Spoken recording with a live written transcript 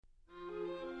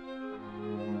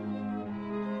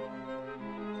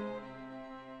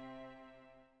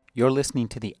You're listening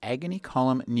to the Agony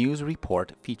Column News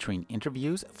Report featuring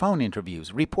interviews, phone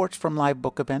interviews, reports from live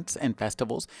book events and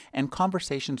festivals, and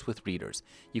conversations with readers.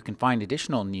 You can find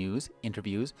additional news,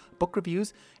 interviews, book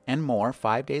reviews, and more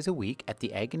 5 days a week at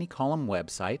the Agony Column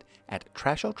website at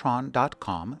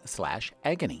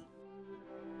trashotron.com/agony.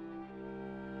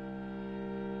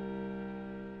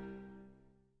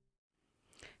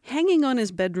 Hanging on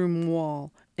his bedroom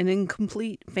wall, an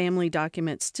incomplete family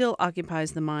document still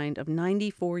occupies the mind of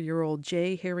 94-year-old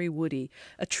J. Harry Woody,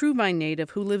 a Truvine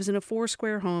native who lives in a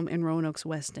 4-square home in Roanoke's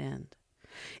West End.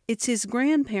 It's his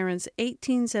grandparents'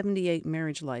 1878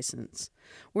 marriage license.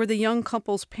 Where the young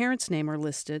couple's parents' name are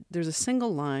listed, there's a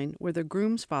single line where the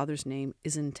groom's father's name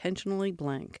is intentionally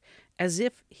blank, as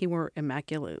if he were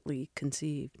immaculately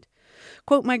conceived.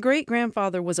 Quote, "My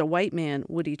great-grandfather was a white man,"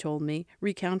 Woody told me,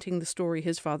 recounting the story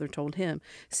his father told him.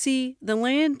 "See, the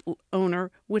landowner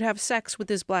would have sex with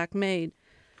his black maid,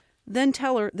 then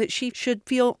tell her that she should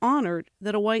feel honored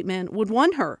that a white man would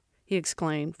want her," he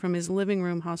exclaimed from his living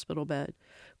room hospital bed.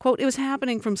 Quote, "It was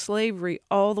happening from slavery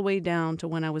all the way down to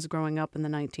when I was growing up in the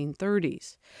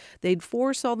 1930s. They'd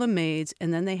force all the maids,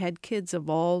 and then they had kids of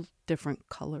all different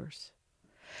colors."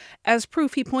 As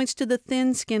proof, he points to the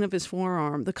thin skin of his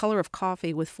forearm, the color of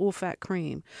coffee with full-fat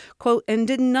cream. Quote, "And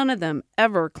did none of them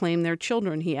ever claim their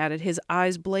children," he added, his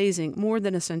eyes blazing more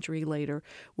than a century later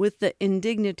with the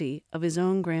indignity of his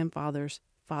own grandfather's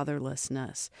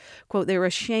fatherlessness. Quote, "They were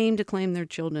ashamed to claim their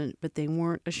children, but they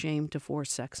weren't ashamed to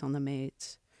force sex on the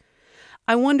maids."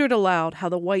 I wondered aloud how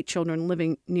the white children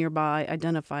living nearby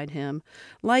identified him.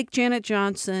 Like Janet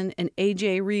Johnson and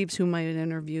A.J. Reeves, whom I had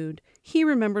interviewed, he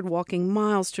remembered walking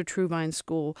miles to Truvine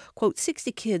School, quote,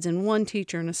 60 kids and one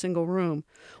teacher in a single room,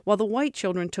 while the white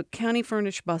children took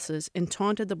county-furnished buses and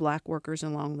taunted the black workers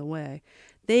along the way.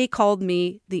 "They called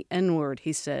me the N-word,"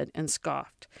 he said, and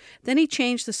scoffed. Then he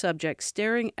changed the subject,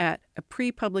 staring at a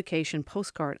pre-publication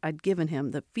postcard I'd given him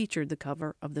that featured the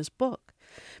cover of this book.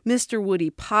 Mr. Woody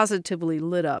positively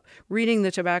lit up, reading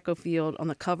the tobacco field on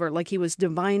the cover like he was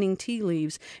divining tea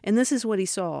leaves, and this is what he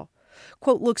saw.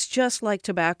 Quote, "Looks just like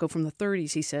tobacco from the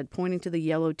 30s, he said, pointing to the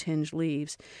yellow-tinged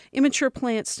leaves. Immature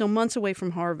plants still months away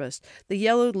from harvest. The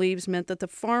yellowed leaves meant that the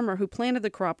farmer who planted the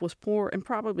crop was poor and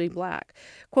probably black.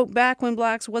 Quote, "Back when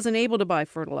blacks wasn't able to buy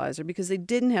fertilizer because they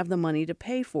didn't have the money to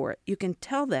pay for it. You can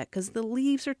tell that because the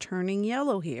leaves are turning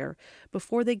yellow here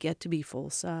before they get to be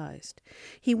full-sized."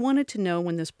 He wanted to know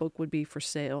when this book would be for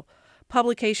sale.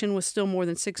 Publication was still more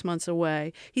than 6 months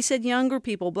away. He said younger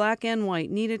people, black and white,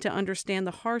 needed to understand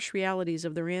the harsh realities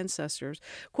of their ancestors.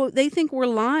 Quote, "They think we're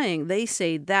lying. They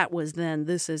say that was then,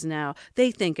 this is now.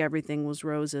 They think everything was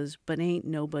roses, but ain't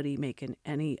nobody making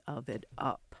any of it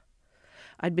up."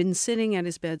 I'd been sitting at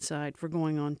his bedside for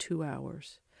going on 2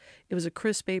 hours. It was a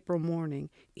crisp April morning.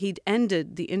 He'd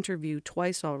ended the interview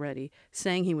twice already,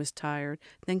 saying he was tired,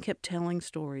 then kept telling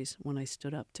stories when I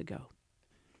stood up to go.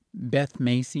 Beth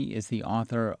Macy is the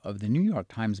author of the New York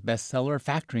Times bestseller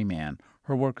Factory Man.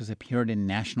 Her work has appeared in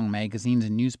national magazines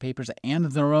and newspapers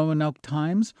and the Roanoke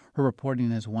Times. Her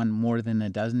reporting has won more than a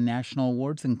dozen national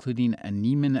awards, including a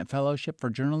Nieman Fellowship for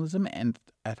Journalism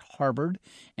at Harvard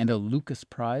and a Lucas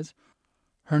Prize.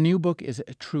 Her new book is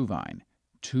Truvine,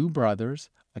 Two Brothers,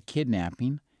 a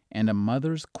Kidnapping, and a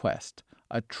Mother's Quest,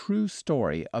 a true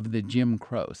story of the Jim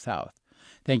Crow South.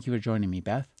 Thank you for joining me,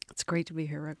 Beth. It's great to be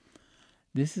here, Rick.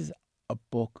 This is a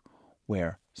book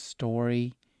where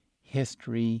story,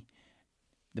 history,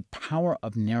 the power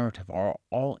of narrative are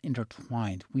all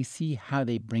intertwined. We see how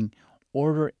they bring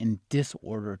order and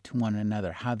disorder to one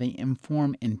another, how they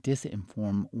inform and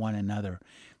disinform one another.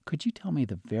 Could you tell me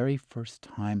the very first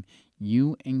time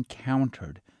you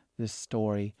encountered this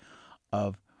story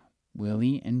of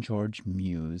Willie and George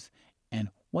Muse and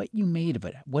what you made of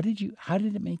it? How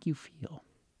did it make you feel?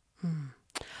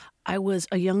 I was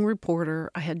a young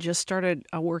reporter. I had just started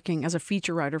working as a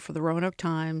feature writer for the Roanoke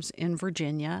Times in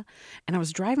Virginia, and I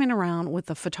was driving around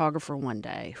with a photographer one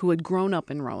day who had grown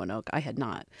up in Roanoke. I had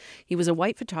not. He was a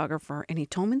white photographer, and he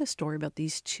told me the story about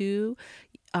these two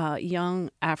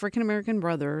young African-American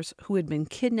brothers who had been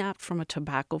kidnapped from a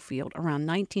tobacco field around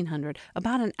 1900,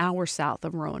 about an hour south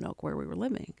of Roanoke where we were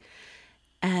living.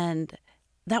 And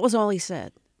that was all he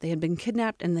said. They had been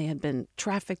kidnapped and they had been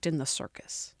trafficked in the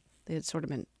circus. They had sort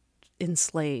of been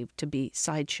enslaved to be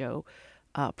sideshow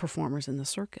performers in the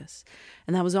circus.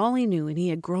 And that was all he knew, and he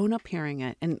had grown up hearing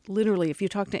it. And literally, if you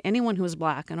talk to anyone who was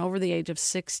black and over the age of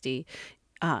 60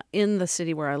 in the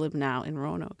city where I live now in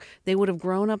Roanoke, they would have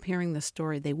grown up hearing the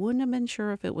story. They wouldn't have been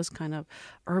sure if it was kind of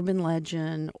urban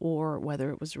legend or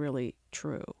whether it was really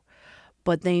true.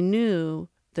 But they knew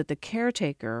that the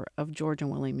caretaker of George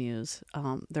and Willie Muse,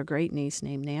 their great niece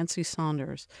named Nancy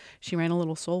Saunders, she ran a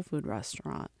little soul food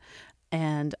restaurant.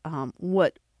 And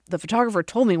what the photographer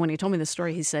told me when he told me the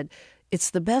story, he said, it's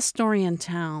the best story in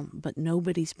town, but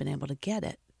nobody's been able to get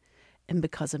it. And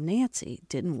because of Nancy,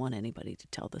 didn't want anybody to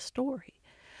tell the story.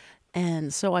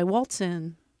 And so I waltz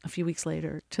in a few weeks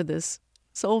later to this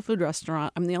soul food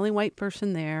restaurant. I'm the only white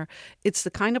person there. It's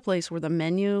the kind of place where the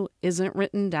menu isn't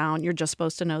written down. You're just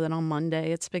supposed to know that on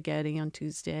Monday it's spaghetti, on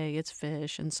Tuesday it's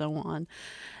fish, and so on.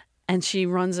 And she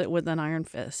runs it with an iron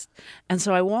fist. And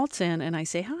so I waltz in and I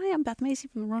say, hi, I'm Beth Macy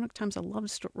from the Roanoke Times. I love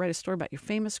to write a story about your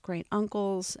famous great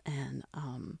uncles and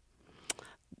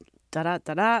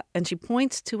da-da-da-da. And she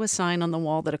points to a sign on the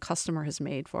wall that a customer has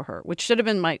made for her, which should have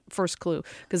been my first clue,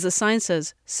 because the sign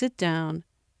says, sit down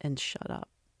and shut up.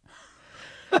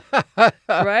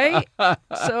 Right?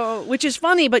 So, which is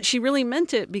funny, but she really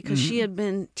meant it, because she had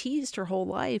been teased her whole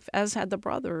life, as had the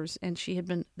brothers, and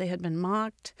they had been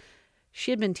mocked.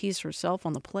 She had been teased herself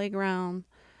on the playground.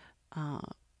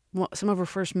 Some of her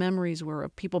first memories were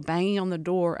of people banging on the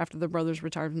door after the brothers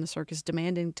retired from the circus,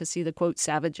 demanding to see the, quote,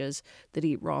 savages that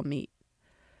eat raw meat.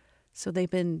 So they've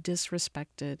been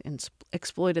disrespected and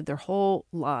exploited their whole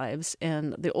lives.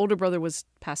 And the older brother was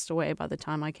passed away by the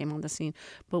time I came on the scene.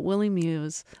 But Willie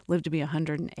Muse lived to be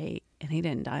 108, and he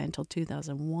didn't die until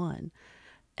 2001.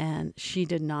 And she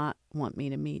did not want me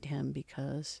to meet him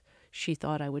because she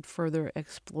thought I would further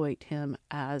exploit him,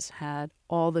 as had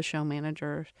all the show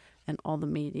managers and all the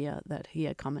media that he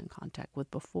had come in contact with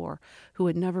before, who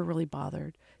had never really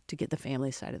bothered to get the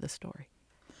family side of the story.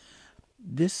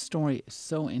 This story is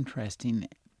so interesting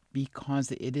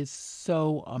because it is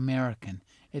so American.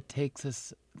 It takes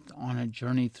us on a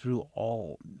journey through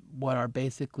all what are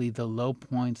basically the low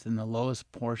points and the lowest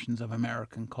portions of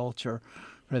American culture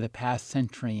for the past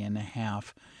century and a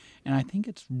half. And I think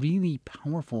it's really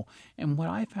powerful. And what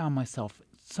I found myself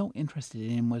so interested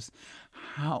in was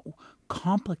how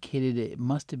complicated it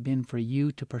must have been for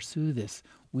you to pursue this.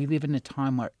 We live in a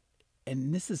time where,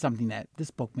 and this is something that this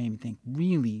book made me think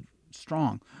really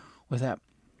strong, was that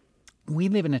we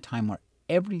live in a time where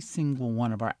every single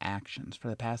one of our actions for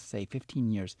the past, say, 15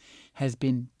 years has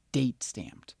been date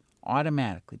stamped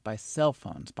automatically by cell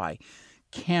phones, by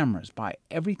cameras, by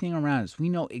everything around us. We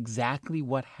know exactly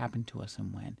what happened to us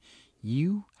and when.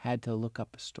 You had to look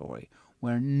up a story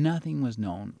where nothing was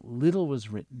known, little was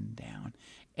written down,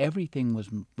 everything was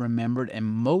remembered, and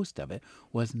most of it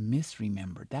was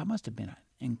misremembered. That must have been an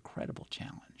incredible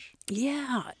challenge.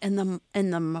 Yeah, and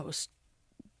the most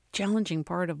challenging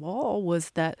part of all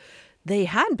was that they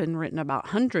had been written about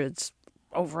hundreds,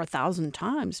 over 1,000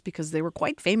 times, because they were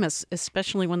quite famous,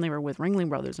 especially when they were with Ringling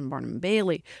Brothers and Barnum and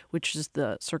Bailey, which is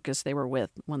the circus they were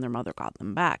with when their mother got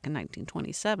them back in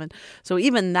 1927. So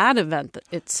even that event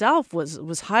itself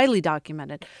was highly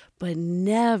documented, but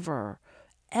never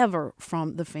ever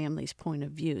from the family's point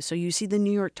of view. So you see the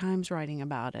New York Times writing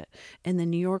about it and the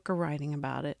New Yorker writing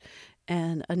about it.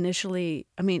 And initially,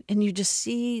 and you just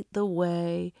see the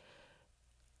way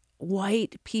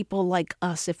white people like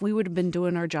us, if we would have been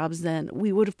doing our jobs then,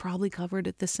 we would have probably covered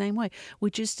it the same way,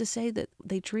 which is to say that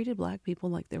they treated black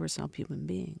people like they were subhuman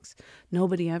beings.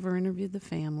 Nobody ever interviewed the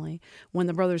family. When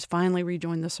the brothers finally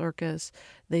rejoined the circus,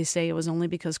 they say it was only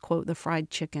because, quote, the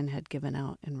fried chicken had given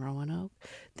out in Roanoke.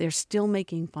 They're still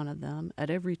making fun of them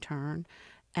at every turn,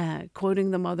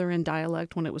 quoting the mother in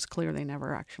dialect when it was clear they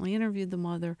never actually interviewed the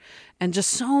mother, and just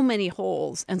so many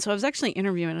holes. And so I was actually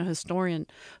interviewing a historian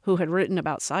who had written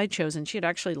about sideshows, and she had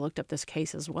actually looked up this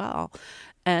case as well.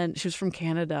 And she was from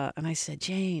Canada. And I said,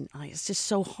 Jane, it's just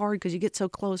so hard because you get so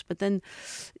close, but then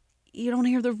you don't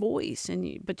hear their voice, and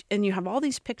you have all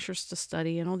these pictures to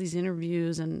study and all these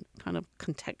interviews and kind of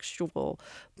contextual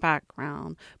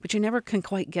background, but you never can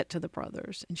quite get to the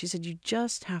brothers. And she said, you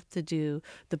just have to do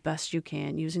the best you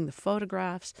can using the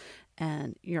photographs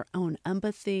and your own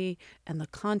empathy and the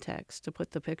context to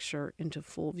put the picture into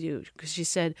full view. Because she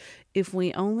said, if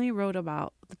we only wrote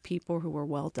about the people who were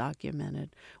well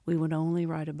documented, we would only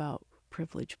write about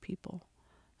privileged people.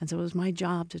 And so it was my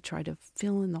job to try to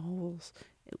fill in the holes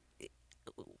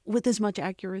with as much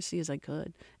accuracy as I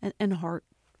could, and heart,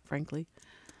 frankly.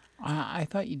 I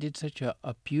thought you did such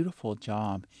a beautiful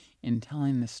job in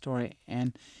telling this story,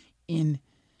 and in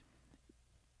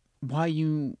while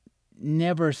you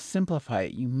never simplify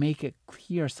it, you make it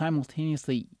clear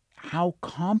simultaneously how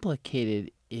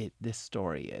complicated this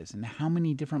story is and how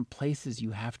many different places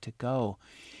you have to go.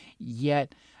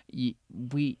 Yet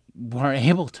we were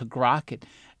able to grok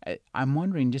it. I'm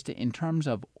wondering, just in terms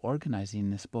of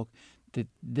organizing this book, Did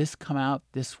this come out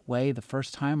this way the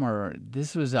first time, or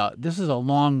this was a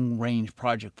long range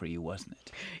project for you, wasn't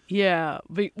it? Yeah.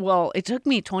 Well, it took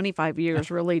me 25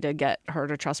 years really to get her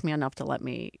to trust me enough to let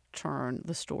me turn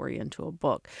the story into a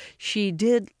book. She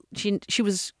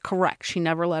was correct. She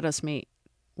never let us meet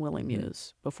Willie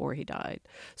Muse before he died.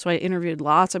 So I interviewed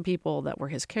lots of people that were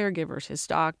his caregivers, his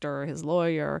doctor, his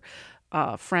lawyer,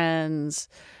 friends,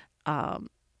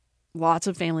 lots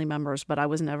of family members, but I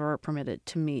was never permitted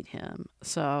to meet him.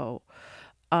 So,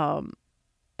 and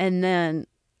then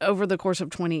over the course of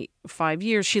 25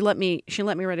 years, she let me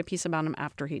write a piece about him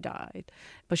after he died,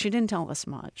 but she didn't tell us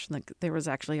much. Like, there was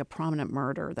actually a prominent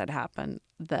murder that happened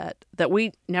that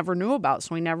we never knew about,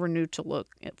 so we never knew to look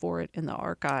for it in the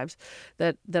archives.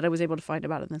 That I was able to find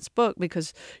about in this book,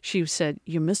 because she said,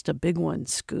 "You missed a big one,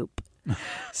 Scoop."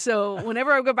 So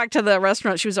whenever I go back to the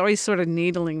restaurant, she was always sort of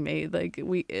needling me. If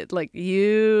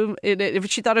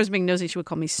she thought I was being nosy, she would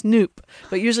call me Snoop.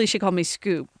 But usually she called me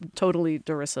Scoop, totally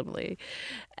derisively.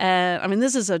 And I mean,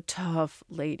 this is a tough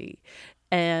lady,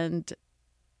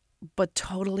 but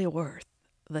totally worth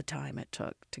the time it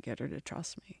took to get her to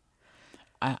trust me.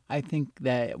 I think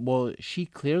that, well, she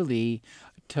clearly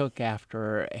took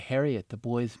after Harriet, the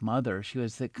boy's mother. She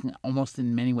was almost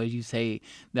in many ways, you say,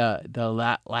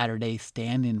 the latter-day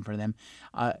stand-in for them.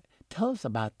 Tell us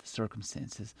about the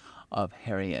circumstances of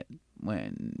Harriet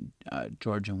when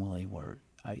George and Willie were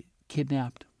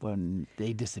kidnapped, when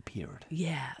they disappeared.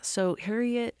 Yeah. So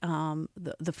Harriet,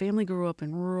 the family grew up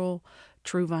in rural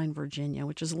Truvine, Virginia,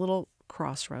 which is a little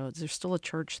crossroads. There's still a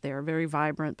church there, very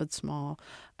vibrant but small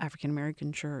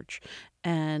African-American church.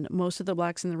 And most of the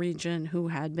blacks in the region who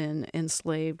had been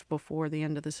enslaved before the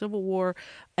end of the Civil War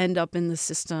end up in the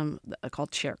system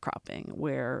called sharecropping,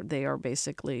 where they are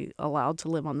basically allowed to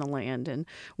live on the land and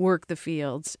work the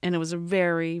fields. And it was a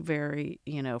very, very,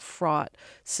 fraught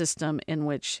system in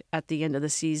which at the end of the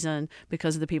season,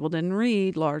 because the people didn't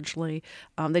read largely,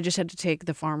 they just had to take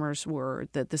the farmer's word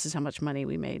that this is how much money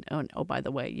we made. Oh, by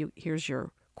the way, here's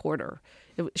your quarter.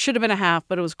 It should have been a half,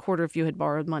 but it was a quarter if you had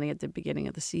borrowed money at the beginning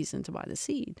of the season to buy the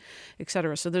seed, et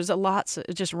cetera. So there's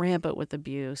just rampant with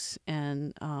abuse.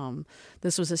 And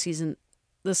this was a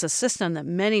system that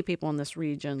many people in this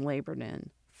region labored in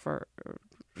for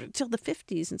till the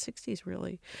 50s and 60s,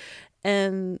 really.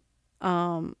 And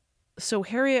so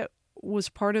Harriet was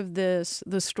part of this.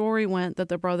 The story went that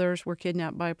the brothers were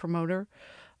kidnapped by a promoter.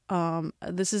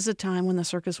 This is a time when the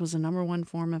circus was the number one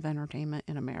form of entertainment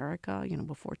in America,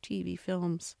 before TV,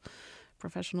 films,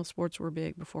 professional sports were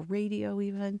big, before radio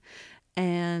even.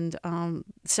 And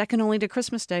second only to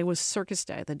Christmas Day was Circus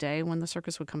Day, the day when the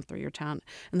circus would come through your town.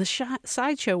 And the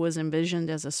sideshow was envisioned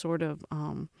as a sort of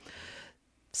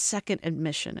second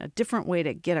admission, a different way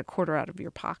to get a quarter out of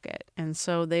your pocket. And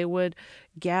so they would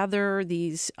gather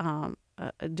these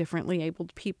differently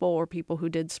abled people, or people who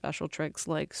did special tricks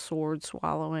like sword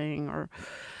swallowing, or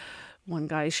one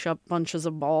guy shoved bunches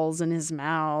of balls in his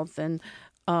mouth, and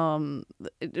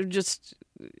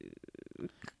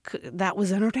that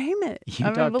was entertainment. You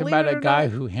talked about a guy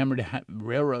who hammered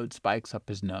railroad spikes up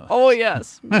his nose. Oh,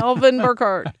 yes. Melvin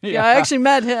Burkhart. Yeah, I actually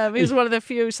met him. He's one of the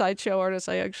few sideshow artists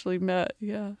I actually met.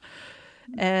 Yeah.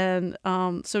 And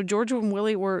so George and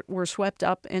Willie were swept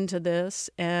up into this,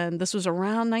 and this was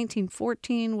around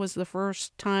 1914 was the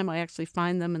first time I actually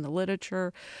find them in the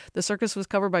literature. The circus was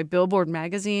covered by Billboard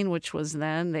magazine, which was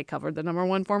then, they covered the number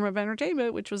one form of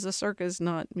entertainment, which was the circus,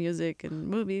 not music and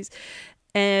movies.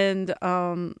 And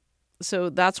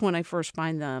so that's when I first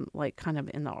find them, like, kind of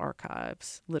in the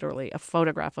archives, literally a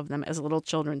photograph of them as little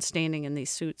children standing in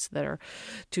these suits that are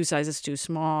 2 sizes too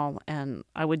small. And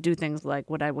I would do things like,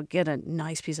 when I would get a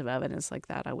nice piece of evidence like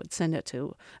that, I would send it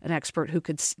to an expert who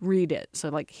could read it. So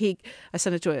I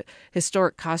sent it to a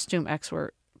historic costume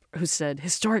expert who said,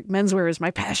 "Historic menswear is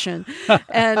my passion."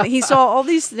 And he saw all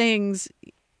these things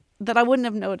that I wouldn't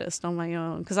have noticed on my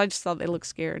own, because I just thought they looked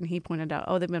scared. And he pointed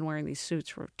out, they've been wearing these suits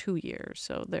for 2 years,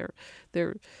 so they're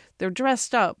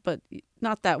dressed up, but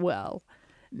not that well.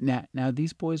 Now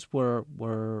these boys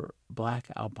were black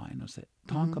albinos.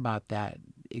 Talk about that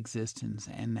existence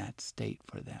and that state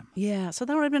for them. Yeah, so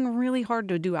that would have been really hard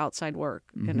to do outside work,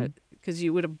 because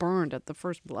you would have burned at the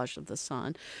first blush of the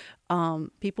sun.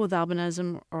 People with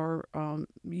albinism are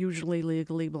usually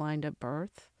legally blind at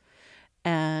birth,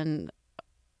 and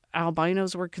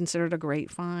albinos were considered a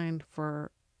great find for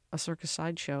a circus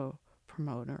sideshow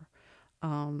promoter,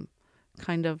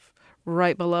 kind of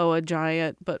right below a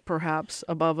giant, but perhaps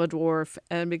above a dwarf.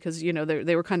 And because,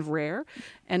 they were kind of rare,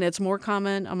 and it's more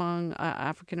common among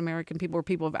African-American people or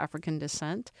people of African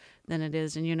descent than it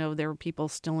is. And, there were people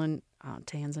still in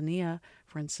Tanzania,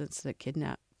 for instance, that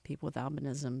kidnapped people with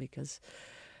albinism because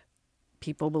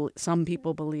some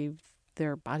people believe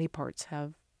their body parts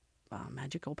have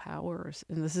magical powers,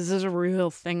 and this is a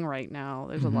real thing right now.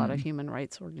 There's a lot of human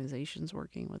rights organizations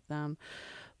working with them,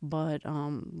 but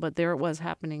there it was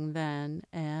happening then,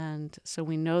 and so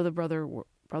we know the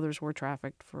brothers were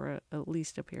trafficked for at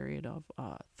least a period of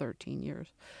 13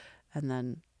 years, and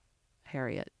then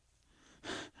Harriet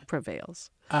prevails.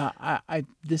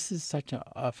 This is such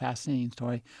a fascinating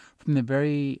story. From the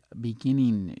very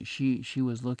beginning, she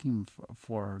was looking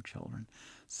for her children.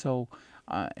 So,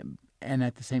 and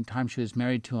at the same time, she was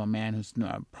married to a man who's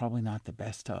probably not the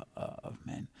best of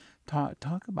men.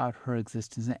 Talk about her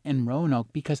existence in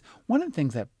Roanoke, because one of the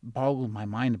things that boggled my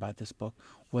mind about this book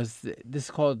was this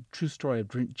is called True Story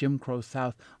of Jim Crow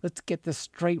South. Let's get this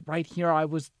straight right here. I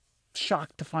was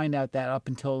shocked to find out that up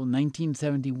until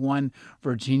 1971,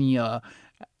 Virginia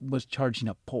was charging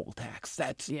a poll tax.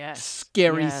 That's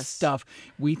scary stuff.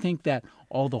 We think that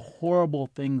all the horrible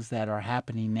things that are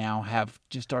happening now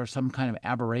are some kind of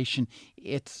aberration.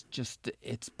 It's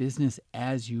business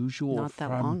as usual. Not that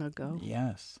long ago.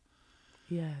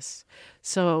 Yes.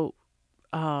 So,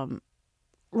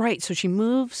 right. So she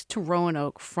moves to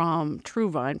Roanoke from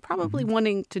Truvine, probably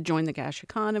wanting to join the cash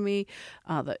economy.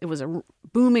 It was a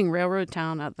booming railroad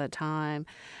town at the time.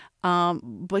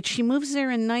 But she moves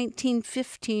there in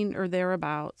 1915 or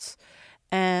thereabouts.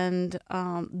 And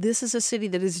this is a city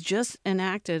that has just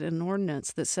enacted an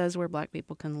ordinance that says where Black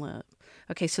people can live.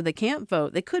 Okay, so they can't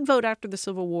vote. They could vote after the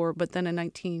Civil War, but then in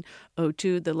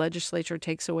 1902, the legislature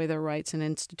takes away their rights and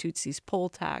institutes these poll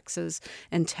taxes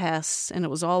and tests, and it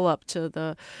was all up to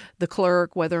the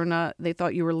clerk whether or not they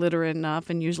thought you were literate enough,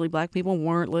 and usually Black people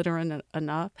weren't literate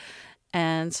enough.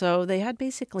 And so they had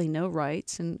basically no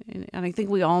rights, and I think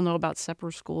we all know about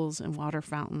separate schools and water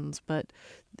fountains, but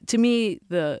to me,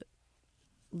 the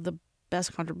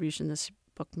best contribution this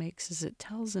book makes is it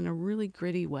tells in a really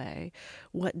gritty way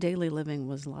what daily living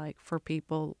was like for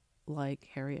people like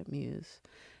Harriet Muse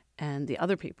and the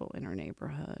other people in her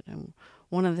neighborhood. And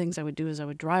one of the things I would do is I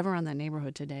would drive around that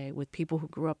neighborhood today with people who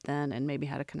grew up then and maybe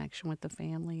had a connection with the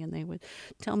family, and they would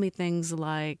tell me things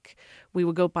like, we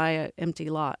would go by an empty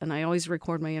lot, and I always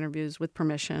record my interviews with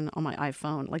permission on my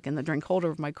iPhone, like in the drink holder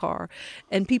of my car.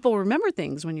 And people remember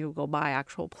things when you go by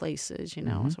actual places, you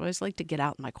know. So I always like to get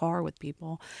out in my car with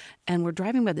people. And we're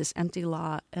driving by this empty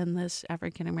lot, and this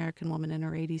African-American woman in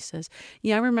her 80s says,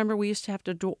 yeah, I remember we used to have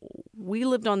to we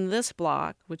lived on this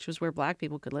block, which was where Black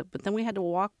people could live, but then we had to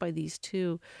walk by these two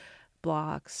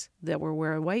blocks that were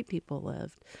where white people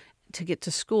lived to get to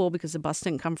school, because the bus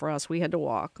didn't come for us. We had to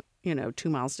walk, 2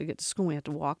 miles to get to school. We had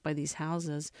to walk by these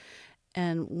houses.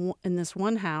 And in this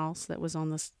one house that was on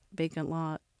this vacant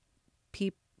lot,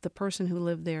 the person who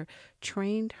lived there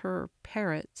trained her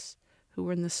parrots who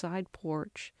were in the side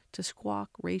porch to squawk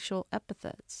racial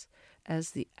epithets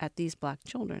at these Black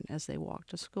children as they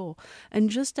walked to school. And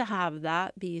just to have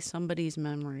that be somebody's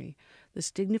memory,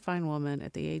 this dignified woman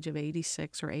at the age of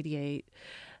 86 or 88,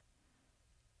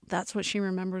 that's what she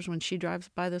remembers when she drives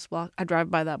by this block. I drive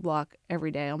by that block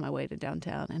every day on my way to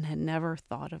downtown and had never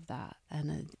thought of that.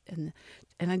 And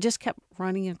I just kept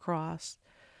running across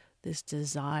this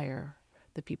desire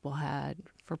that people had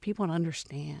for people to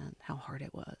understand how hard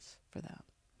it was for them.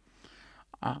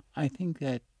 I think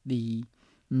that the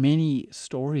many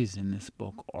stories in this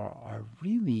book are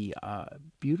really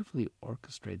beautifully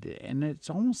orchestrated, and it's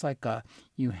almost like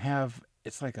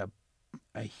it's like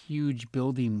a huge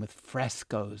building with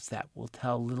frescoes that will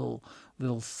tell little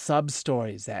sub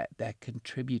stories that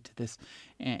contribute to this.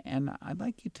 And I'd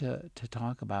like you to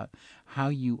talk about how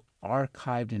you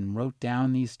archived and wrote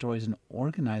down these stories and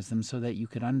organized them so that you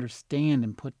could understand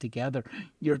and put together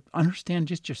understand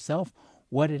just yourself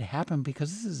what had happened, because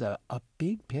this is a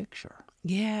big picture.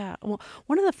 Yeah. Well,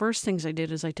 one of the first things I did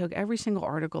is I took every single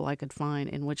article I could find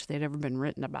in which they'd ever been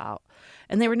written about.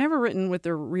 And they were never written with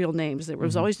their real names. There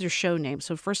was always their show names.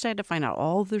 So first I had to find out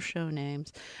all of their show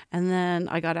names. And then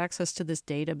I got access to this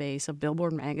database of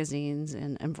Billboard magazines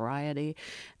and Variety.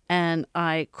 And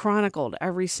I chronicled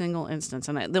every single instance.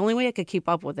 And the only way I could keep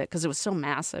up with it, because it was so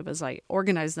massive, is I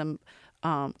organized them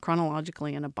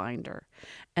chronologically in a binder.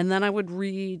 And then I would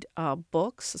read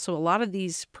books. So a lot of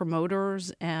these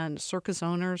promoters and circus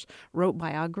owners wrote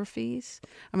biographies.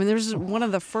 I mean, there's one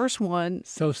of the first one.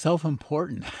 So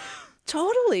self-important.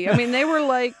 Totally. I mean, they were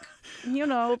like,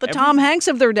 the Tom Hanks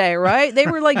of their day, right? They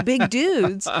were like big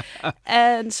dudes.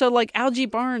 And so like Algie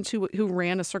Barnes, who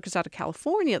ran a circus out of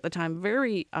California at the time,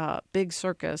 very big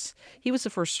circus. He was the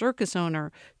first circus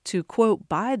owner to, quote,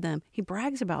 buy them. He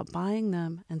brags about buying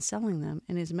them and selling them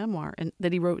in his memoir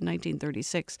that he wrote in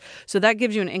 1936. So that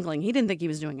gives you an inkling. He didn't think he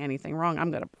was doing anything wrong.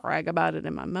 I'm going to brag about it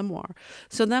in my memoir.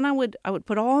 So then I would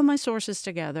put all my sources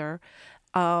together.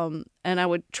 And I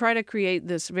would try to create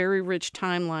this very rich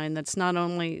timeline that's not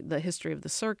only the history of the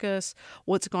circus,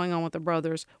 what's going on with the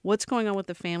brothers, what's going on with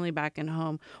the family back in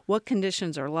home, what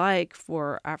conditions are like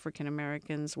for African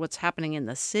Americans, what's happening in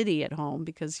the city at home,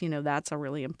 because, that's a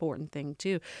really important thing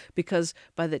too. Because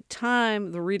by the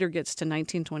time the reader gets to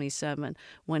 1927,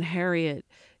 when Harriet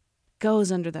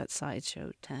goes under that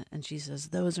sideshow tent and she says,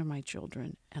 "Those are my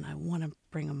children and I want to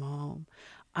bring them home,"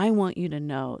 I want you to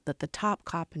know that the top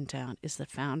cop in town is the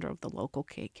founder of the local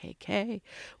KKK,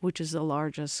 which is the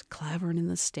largest clavern in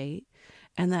the state,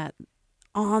 and that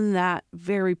on that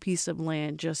very piece of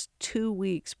land, just 2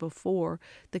 weeks before,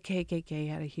 the KKK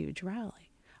had a huge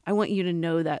rally. I want you to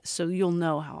know that so you'll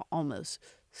know how almost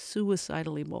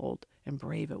suicidally bold and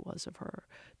brave it was of her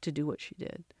to do what she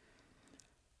did.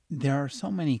 There are so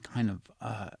many kind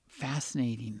of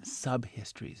fascinating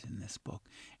sub-histories in this book,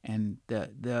 and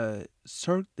the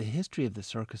history of the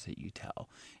circus that you tell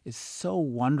is so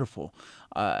wonderful.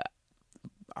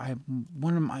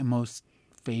 One of my most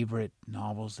favorite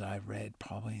novels that I've read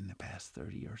probably in the past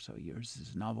 30 or so years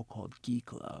is a novel called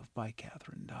Geek Love by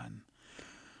Katherine Dunn,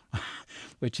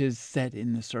 which is set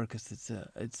in the circus.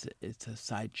 It's a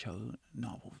sideshow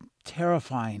novel,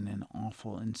 terrifying and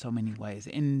awful in so many ways,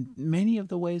 in many of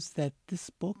the ways that this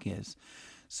book is.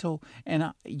 So,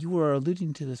 and you were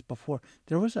alluding to this before,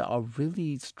 there was a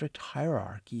really strict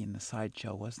hierarchy in the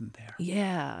sideshow, wasn't there?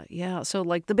 Yeah. So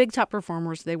like the big top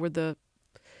performers, they were the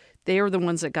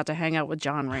ones that got to hang out with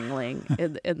John Ringling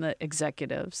and the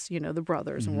executives, the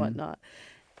brothers and whatnot.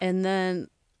 And then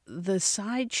the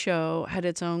sideshow had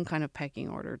its own kind of pecking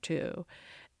order too.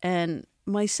 And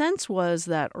my sense was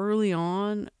that early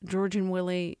on, George and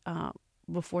Willie,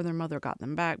 before their mother got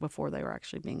them back, before they were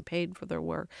actually being paid for their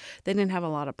work, they didn't have a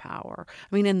lot of power.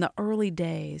 I mean, in the early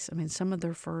days, some of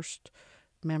their first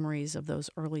memories of those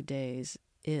early days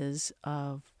is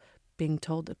of being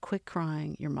told to quit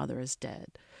crying, your mother is dead.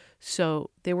 So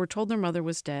they were told their mother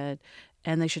was dead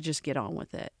and they should just get on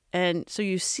with it. And so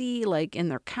you see, like, in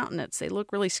their countenance, they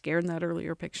look really scared in that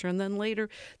earlier picture. And then later,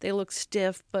 they look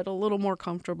stiff, but a little more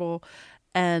comfortable.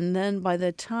 And then by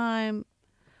the time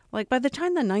the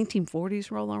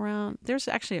 1940s roll around, there's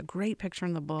actually a great picture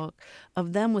in the book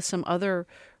of them with some other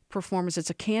performers.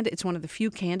 It's one of the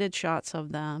few candid shots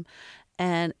of them.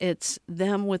 And it's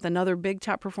them with another big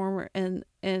top performer.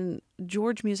 And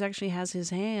George Muse actually has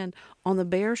his hand on the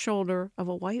bare shoulder of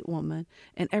a white woman,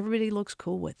 and everybody looks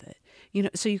cool with it.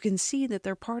 So you can see that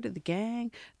they're part of the gang,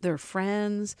 they're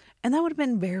friends, and that would have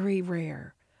been very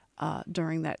rare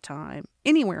during that time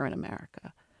anywhere in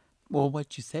America. Well,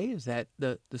 what you say is that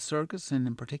the circus, and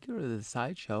in particular the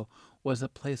sideshow, was a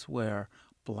place where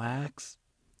blacks,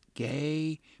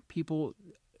 gay people,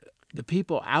 the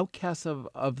people outcasts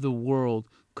of the world,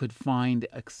 could find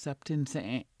acceptance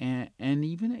and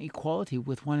even equality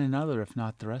with one another, if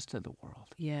not the rest of the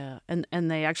world. Yeah,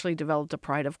 and they actually developed a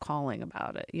pride of calling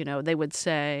about it. They would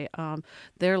say,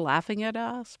 they're laughing at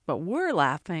us, but we're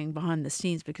laughing behind the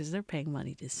scenes because they're paying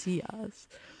money to see us,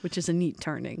 which is a neat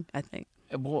turning, I think.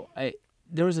 Well,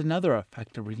 there was another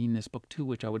effect of reading this book, too,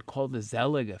 which I would call the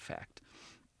Zelig effect,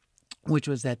 which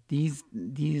was that these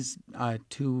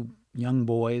two young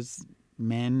boys,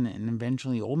 men, and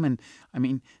eventually old men,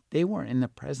 they were in the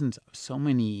presence of so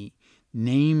many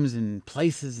names and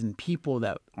places and people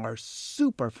that are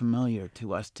super familiar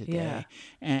to us today. Yeah.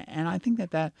 And I think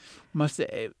that must...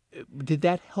 Did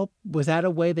that help? Was that a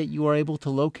way that you were able to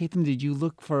locate them? Did you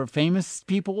look for famous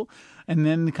people and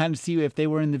then kind of see if they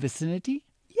were in the vicinity?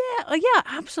 Yeah,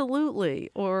 absolutely.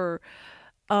 Or,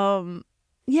 the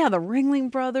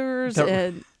Ringling Brothers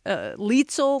and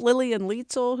Lietzel, Lillian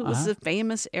Lietzel, who was the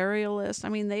famous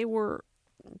aerialist. They were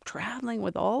traveling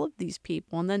with all of these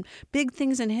people. And then big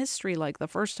things in history, like the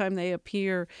first time they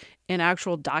appear in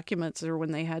actual documents or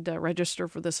when they had to register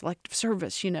for the Selective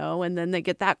Service, and then they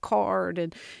get that card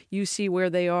and you see where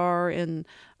they are. And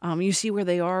you see where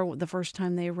they are the first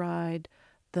time they ride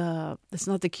it's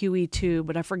not the QE2,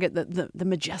 but I forget the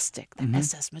Majestic, the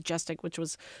SS Majestic, which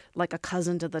was like a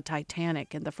cousin to the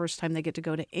Titanic, and the first time they get to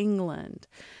go to England.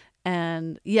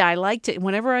 And I liked it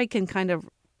whenever I can kind of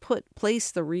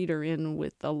place the reader in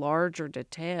with a larger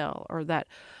detail, or that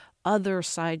other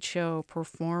sideshow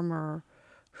performer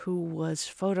who was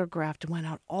photographed and went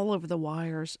out all over the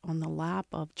wires on the lap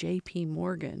of J.P.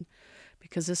 Morgan,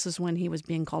 because this is when he was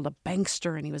being called a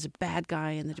bankster and he was a bad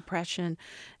guy in the Depression.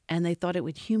 And they thought it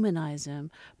would humanize him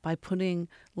by putting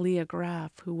Leah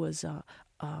Graff, who was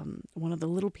one of the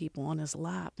little people, on his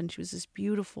lap. And she was this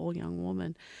beautiful young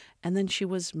woman. And then she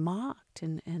was mocked,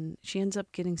 and she ends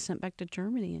up getting sent back to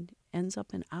Germany and ends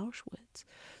up in Auschwitz.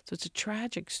 So it's a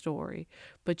tragic story.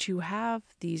 But you have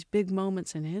these big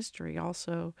moments in history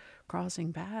also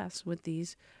crossing paths with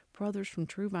these brothers from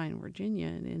Truvine, Virginia.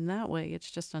 And in that way, it's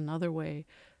just another way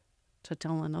to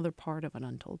tell another part of an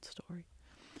untold story.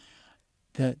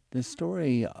 The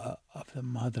story of the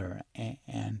mother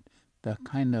and the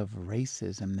kind of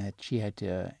racism that she had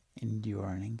to endure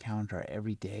and encounter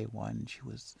every day when she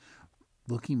was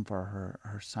looking for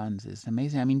her sons is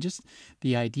amazing. I mean, just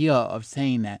the idea of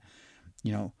saying that,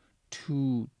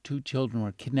 two children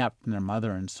were kidnapped from their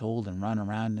mother and sold and run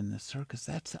around in the circus,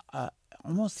 that's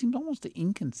seemed almost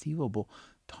inconceivable.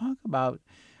 Talk about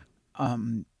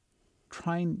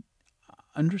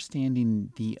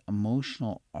understanding the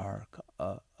emotional arc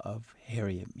of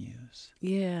Harriet Muse.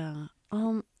 Yeah.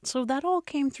 So that all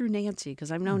came through Nancy,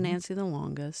 because I've known Nancy the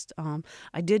longest.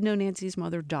 I did know Nancy's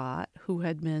mother, Dot, who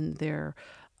had been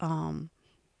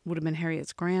would have been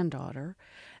Harriet's granddaughter.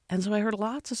 And so I heard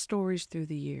lots of stories through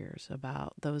the years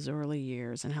about those early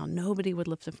years and how nobody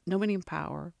in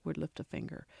power would lift a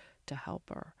finger to help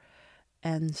her.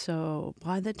 And so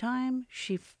by the time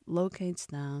she locates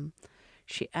them,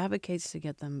 she advocates to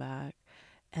get them back.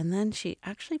 And then she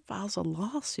actually files a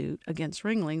lawsuit against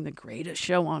Ringling, the greatest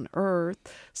show on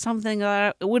earth, something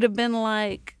that would have been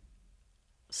like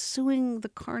suing the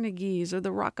Carnegies or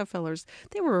the Rockefellers.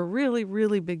 They were a really,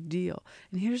 really big deal.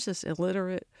 And here's this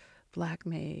illiterate black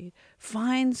maid,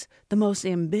 finds the most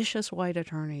ambitious white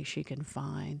attorney she can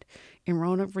find in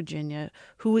Roanoke, Virginia,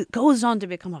 who goes on to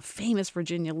become a famous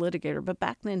Virginia litigator. But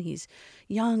back then he's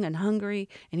young and hungry,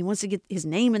 and he wants to get his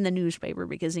name in the newspaper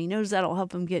because he knows that'll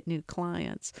help him get new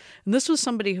clients. And this was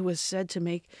somebody who was said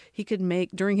to he could make,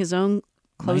 during his own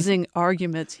closing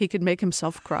arguments, he could make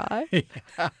himself cry.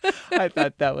 Yeah, I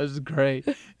thought that was great.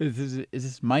 Is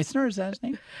this Meissner? Is that his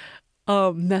name?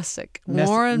 Messick.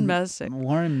 Warren Messick.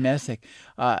 Warren Messick.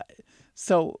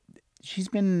 So she's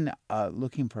been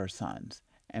looking for her sons,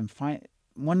 and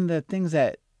one of the things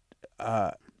that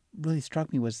really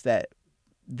struck me was that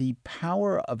the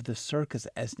power of the circus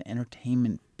as an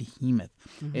entertainment behemoth.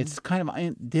 Mm-hmm. It's kind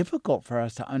of difficult for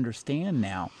us to understand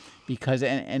now because,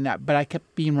 but I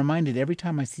kept being reminded every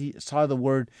time I saw the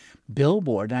word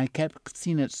billboard, and I kept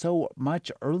seeing it so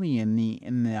much early in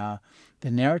the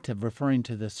narrative referring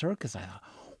to the circus. I thought,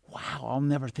 wow, I'll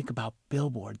never think about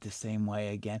billboard the same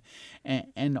way again,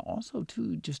 and also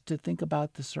too just to think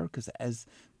about the circus as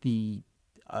an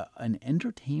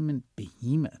entertainment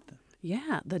behemoth.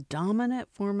 Yeah, the dominant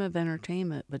form of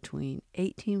entertainment between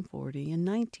 1840 and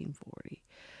 1940.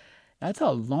 That's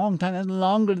a long time. That's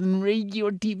longer than radio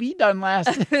or TV done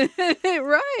lasted.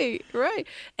 Right.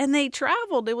 And they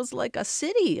traveled. It was like a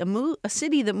city, a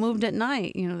city that moved at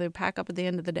night. They'd pack up at the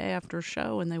end of the day after a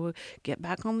show, and they would get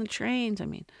back on the trains. I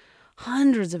mean,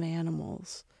 hundreds of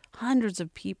animals, hundreds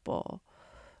of people,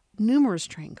 numerous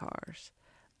train cars,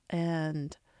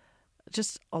 and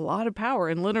just a lot of power.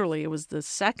 And literally, it was the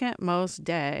second most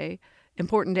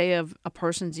important day of a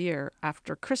person's year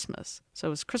after Christmas. So it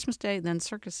was Christmas Day, then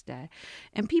Circus Day.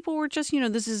 And people were just,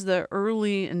 this is the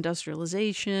early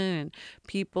industrialization, and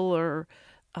people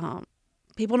don't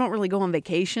really go on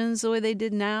vacations the way they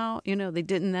did now. They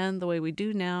didn't then the way we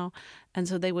do now. And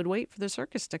so they would wait for the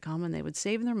circus to come, and they would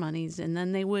save their monies, and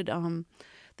then they would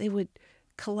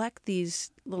collect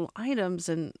these little items,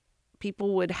 and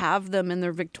people would have them in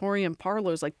their Victorian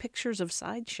parlors, like pictures of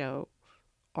sideshow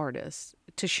artists,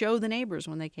 to show the neighbors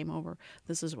when they came over.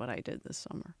 This is what I did this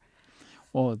summer.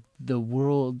 Well,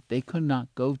 they could not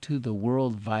go to the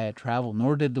world via travel,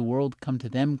 nor did the world come to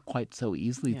them quite so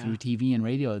easily through TV and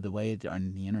radio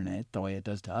on the internet, the way it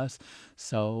does to us.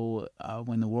 So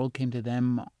when the world came to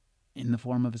them in the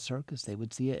form of a circus, they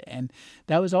would see it. And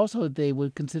that was also, they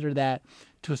would consider that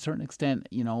to a certain extent,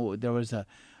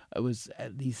 it was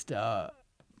at least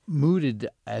mooted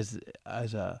as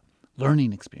a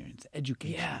learning experience,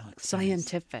 educational experience.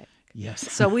 Scientific.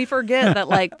 Yes. So we forget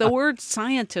that the word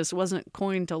scientist wasn't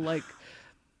coined till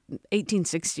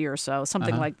 1860 or so,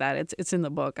 something like that. It's in the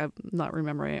book. I'm not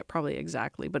remembering it probably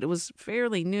exactly, but it was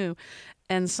fairly new.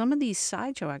 And some of these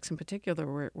sideshow acts in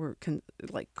particular were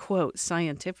quote,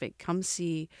 scientific. Come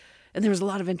see. And there was a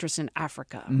lot of interest in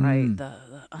Africa, right? The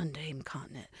unnamed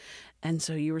continent. And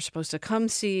so you were supposed to come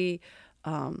see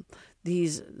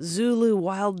these Zulu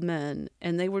wild men,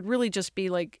 and they would really just be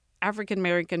like African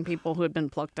American people who had been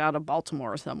plucked out of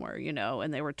Baltimore or somewhere,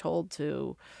 and they were told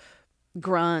to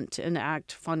grunt and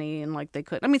act funny and like they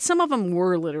could. I mean, some of them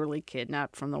were literally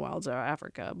kidnapped from the wilds of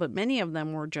Africa, but many of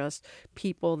them were just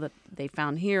people that they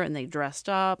found here and they dressed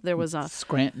up. There was a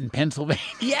Scranton, Pennsylvania.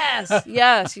 Yes.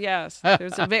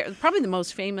 There's probably the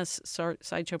most famous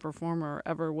sideshow performer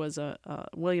ever was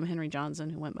William Henry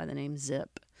Johnson, who went by the name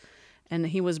Zip, and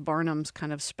he was Barnum's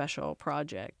kind of special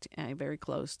project, very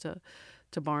close to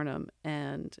Barnum,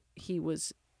 and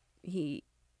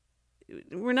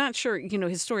we're not sure,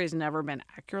 his story has never been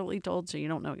accurately told, so you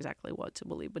don't know exactly what to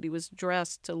believe, but he was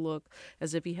dressed to look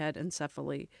as if he had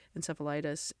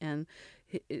encephalitis, and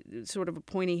sort of a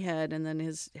pointy head, and then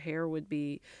his hair would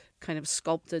be kind of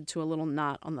sculpted to a little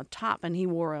knot on the top, and he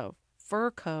wore a fur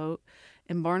coat,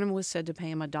 and Barnum was said to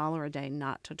pay him $1 a day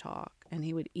not to talk, and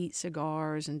he would eat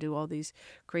cigars and do all these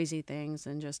crazy things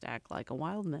and just act like a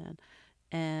wild man,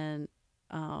 and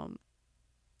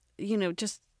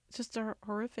just a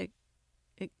horrific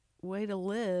way to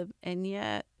live. And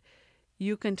yet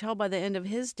you can tell by the end of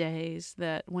his days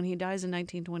that when he dies in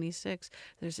 1926,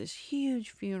 there's this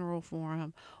huge funeral for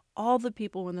him. All the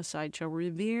people in the sideshow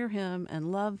revere him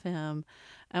and love him.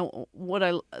 And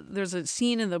there's a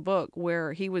scene in the book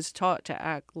where he was taught to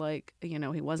act like, he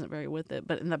wasn't very with it,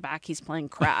 but in the back he's playing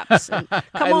craps. And,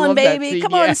 come on, baby,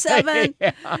 come on, Seven.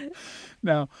 Yeah.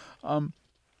 Now,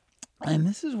 and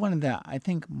this is one of the, I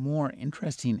think, more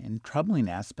interesting and troubling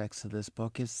aspects of this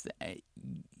book is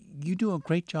you do a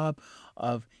great job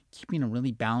of keeping a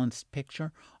really balanced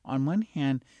picture. On one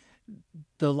hand,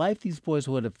 the life these boys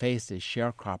would have faced as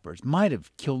sharecroppers might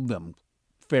have killed them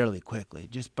fairly quickly,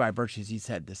 just by virtue, as you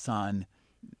said, the sun,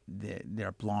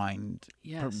 they're blind,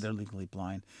 yes. They're legally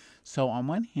blind. So on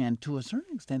one hand, to a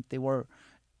certain extent, they were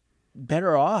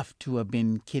better off to have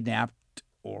been kidnapped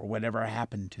or whatever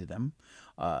happened to them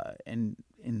in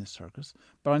the circus.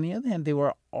 But on the other hand, they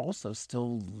were also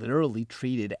still literally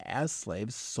treated as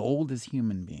slaves, sold as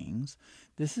human beings.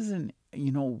 This is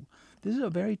a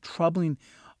very troubling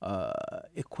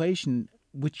equation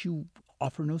which you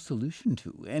offer no solution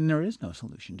to, and there is no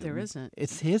solution to. There isn't.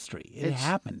 It's history. It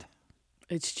happened.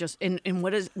 It's just, and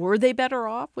were they better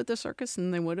off with the circus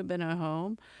than they would have been at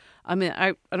home? I mean,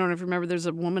 I don't know if you remember, there's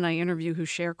a woman I interview who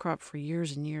sharecropped for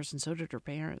years and years, and so did her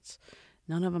parents.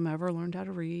 None of them ever learned how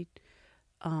to read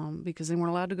because they weren't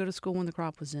allowed to go to school when the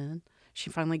crop was in. She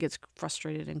finally gets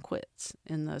frustrated and quits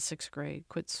in the 6th grade,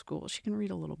 quits school. She can read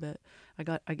a little bit.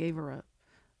 I gave her a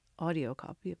audio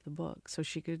copy of the book so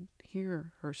she could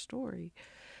hear her story.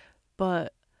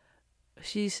 But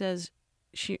she says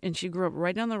she grew up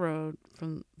right down the road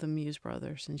from the Muse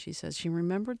brothers, and she says she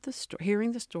remembered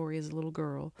hearing the story as a little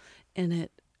girl, and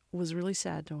it was really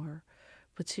sad to her.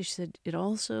 But she said it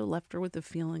also left her with a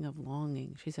feeling of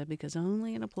longing. She said, because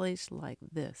only in a place like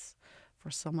this,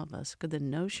 for some of us, could the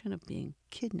notion of being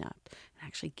kidnapped and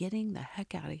actually getting the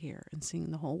heck out of here and seeing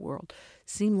the whole world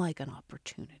seem like an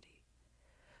opportunity.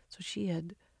 So she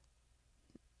had,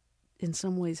 in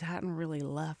some ways, hadn't really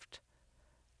left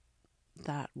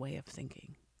that way of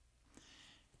thinking.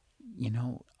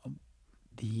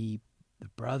 The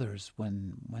brothers,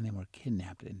 when they were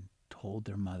kidnapped and told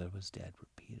their mother was dead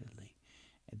repeatedly,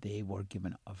 they were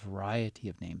given a variety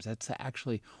of names. That's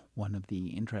actually one of the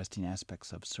interesting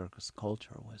aspects of circus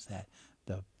culture, was that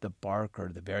the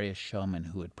barker, the various showmen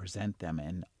who would present them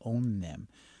and own them,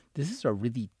 this is a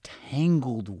really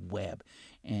tangled web.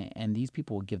 And these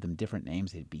people would give them different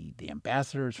names. They'd be the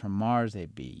ambassadors from Mars.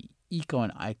 They'd be Iko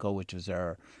and Iko, which was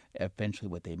eventually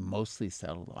what they mostly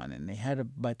settled on.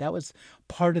 And but that was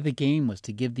part of the game, was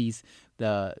to give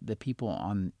the people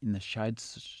in the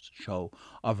sideshow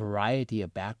a variety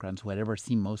of backgrounds, whatever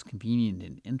seemed most convenient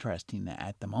and interesting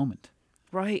at the moment.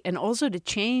 Right, and also to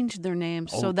change their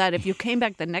names so that if you came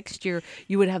back the next year,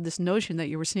 you would have this notion that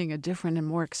you were seeing a different and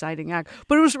more exciting act.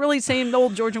 But it was really saying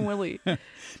old George and Willie.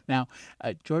 Now,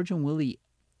 George and Willie,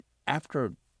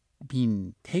 after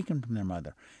being taken from their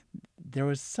mother, there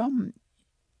was some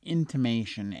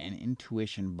intimation and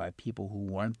intuition by people who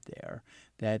weren't there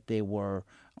that they were,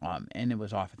 and it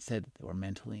was often said that they were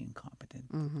mentally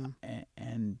incompetent. Mm-hmm.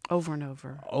 And over and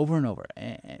over. Over and over.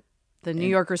 The New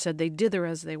Yorker said they dither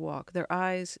as they walk. Their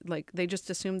eyes, they just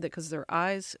assumed that because their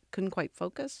eyes couldn't quite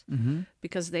focus, mm-hmm.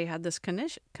 because they had this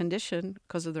condition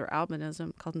because of their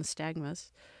albinism called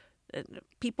nystagmus.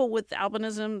 People with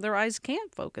albinism, their eyes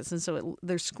can't focus, and so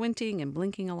they're squinting and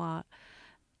blinking a lot.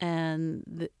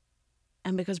 And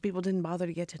because people didn't bother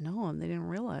to get to know them, they didn't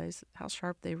realize how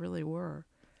sharp they really were.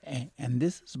 And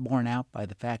this is borne out by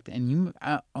the fact, and you,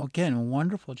 again, a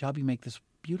wonderful job you make this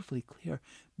beautifully clear.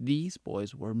 These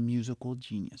boys were musical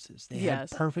geniuses. They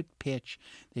Yes. had perfect pitch.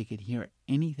 They could hear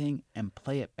anything and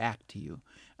play it back to you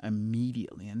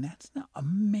immediately. And that's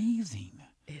amazing.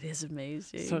 It is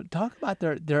amazing. So talk about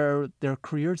their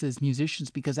careers as musicians,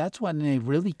 because that's when they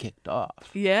really kicked off.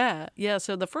 Yeah.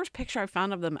 So the first picture I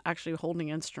found of them actually holding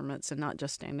instruments and not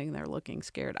just standing there looking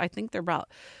scared. I think they're about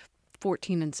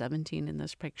 14 and 17 in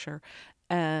this picture.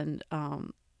 And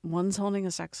one's holding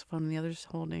a saxophone and the other's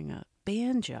holding a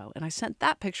banjo. And I sent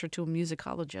that picture to a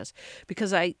musicologist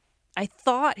because I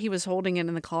thought he was holding it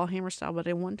in the clawhammer style, but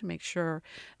I wanted to make sure.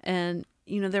 And,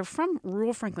 they're from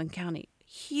rural Franklin County.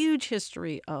 Huge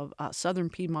history of Southern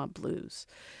Piedmont blues,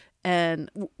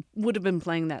 and would have been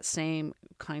playing that same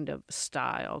kind of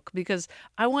style because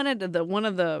I wanted one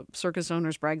of the circus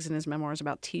owners brags in his memoirs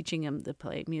about teaching him to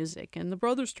play music, and the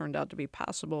brothers turned out to be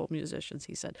passable musicians.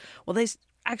 He said, well, they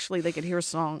could hear a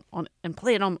song and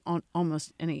play it on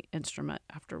almost any instrument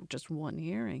after just one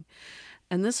hearing,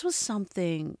 and this was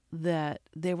something that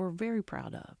they were very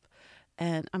proud of.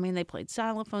 And, I mean, they played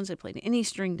xylophones, they played any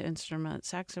stringed instrument,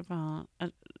 saxophone,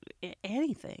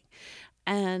 anything.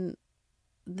 And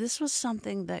this was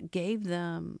something that gave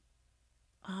them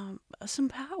some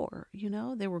power,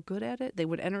 They were good at it. They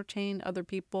would entertain other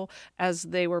people as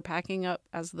they were packing up,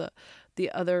 as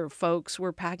the other folks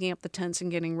were packing up the tents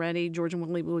and getting ready. George and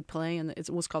Willie would play, and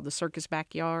it was called the circus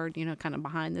backyard, kind of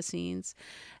behind the scenes.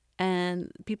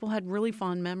 And people had really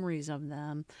fond memories of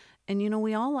them. And,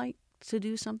 we all like to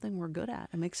do something we're good at.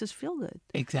 It makes us feel good.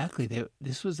 Exactly.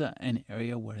 This was an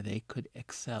area where they could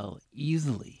excel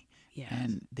easily. Yes.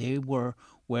 And they were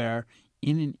where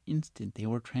in an instant they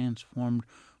were transformed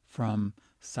from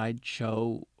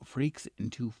sideshow freaks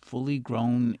into fully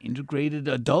grown, integrated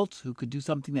adults who could do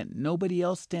something that nobody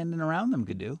else standing around them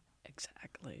could do.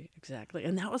 Exactly.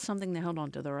 And that was something they held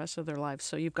on to the rest of their lives.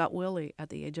 So you've got Willie at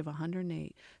the age of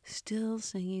 108 still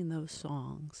singing those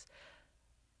songs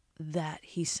that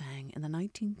he sang in the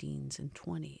 19-teens and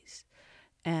 20s.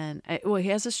 And, he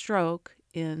has a stroke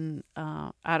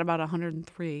at about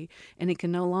 103, and he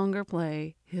can no longer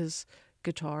play his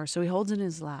guitar, so he holds it in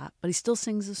his lap, but he still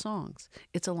sings the songs.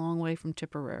 It's a Long Way from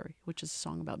Tipperary, which is a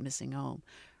song about missing home,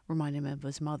 reminding him of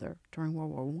his mother during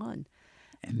World War I.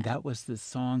 And that was the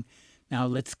song. Now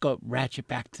let's go ratchet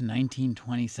back to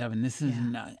 1927. This is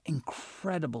an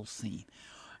incredible scene.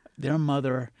 Their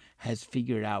mother has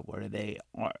figured out where they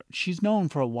are. She's known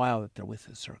for a while that they're with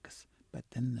the circus. But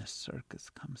then the circus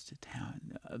comes to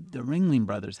town. The Ringling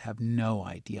Brothers have no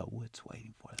idea what's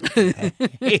waiting for them.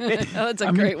 That's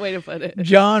a great way to put it.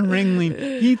 John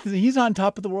Ringling, he's on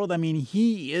top of the world. I mean,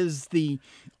 he is the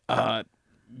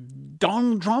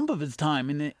Donald Trump of his time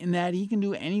in that he can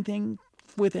do anything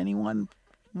with anyone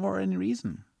for any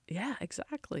reason. Yeah,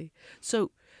 exactly.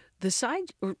 So the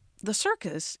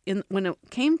circus, when it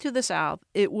came to the South,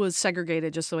 it was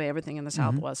segregated just the way everything in the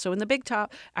South was. So in the big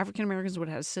top, African Americans would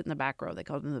have to sit in the back row. They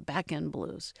called them the back end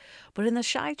blues. But in the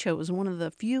Sideshow, it was one of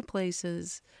the few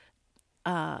places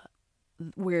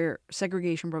where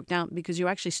segregation broke down because you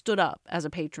actually stood up as a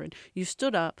patron. You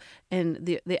stood up, and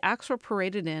the acts were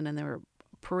paraded in, and they were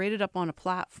paraded up on a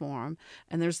platform,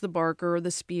 and there's the barker or the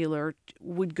spieler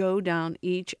would go down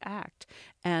each act,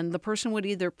 and the person would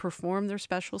either perform their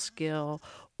special skill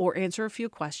or answer a few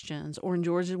questions, or in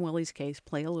George and Willie's case,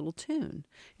 play a little tune,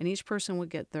 and each person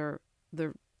would get their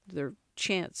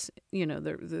chance,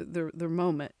 their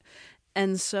moment.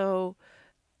 And so,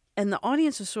 and the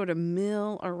audience would sort of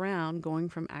mill around going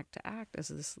from act to act as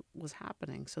this was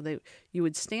happening. So you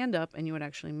would stand up and you would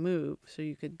actually move so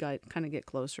you could kind of get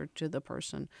closer to the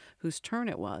person whose turn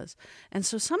it was. And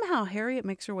so somehow Harriet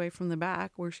makes her way from the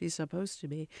back where she's supposed to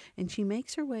be, and she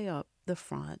makes her way up the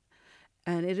front.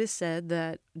 And it is said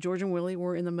that George and Willie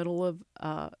were in the middle of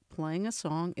playing a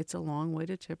song, It's a Long Way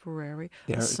to Tipperary.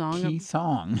 Their key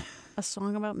song. A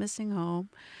song about missing home.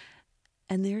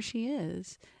 And there she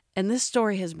is. And this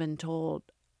story has been told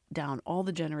down all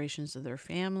the generations of their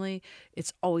family.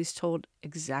 It's always told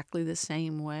exactly the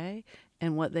same way.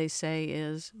 And what they say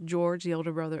is George, the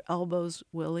older brother, elbows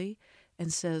Willie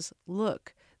and says,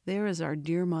 "Look, there is our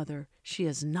dear mother. She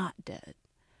is not dead."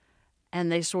 And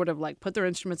they sort of like put their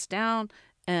instruments down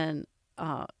and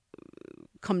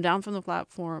come down from the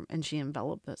platform, and she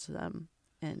envelops them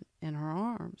in her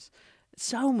arms.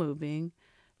 So moving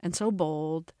and so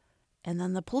bold. And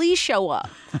then the police show up.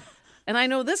 And I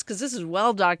know this because this is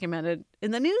well documented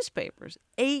in the newspapers.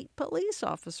 8 police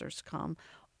officers come.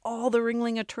 All the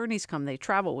Ringling attorneys come. They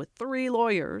travel with 3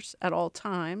 lawyers at all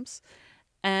times.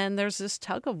 And there's this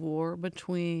tug of war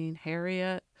between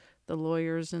Harriet, the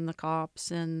lawyers and the cops,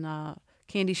 and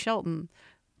Candy Shelton,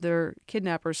 their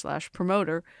kidnapper /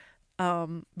 promoter.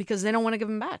 because they don't want to give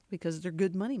them back because they're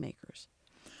good money makers.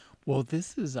 Well,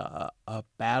 this is a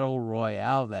battle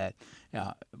royale that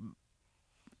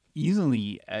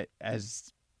easily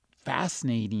as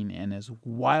fascinating and as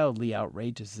wildly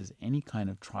outrageous as any kind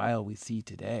of trial we see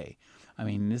today. I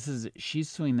mean, she's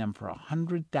suing them for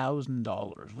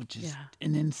 $100,000, which is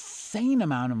an insane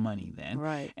amount of money then.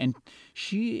 Right. And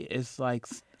she is like,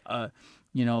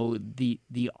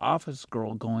 the office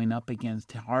girl going up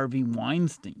against Harvey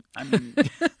Weinstein. I mean,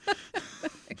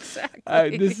 exactly.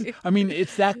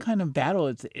 It's that kind of battle.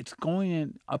 It's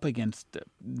going up against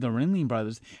the Ringling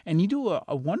Brothers, and you do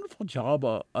a wonderful job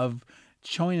of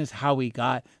showing us how we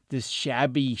got this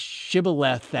shabby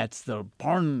shibboleth that's the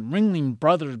Ringling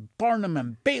Brothers, Barnum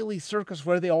and Bailey Circus,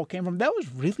 where they all came from. That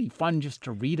was really fun just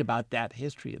to read about that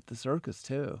history of the circus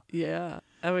too. Yeah.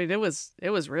 I mean, it was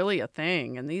really a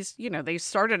thing. And these, they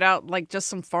started out like just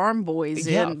some farm boys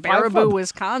in Baraboo,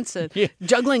 Wisconsin,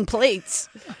 juggling plates,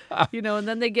 and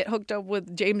then they get hooked up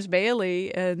with James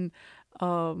Bailey and,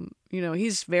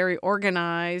 he's very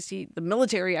organized. The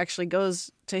military actually goes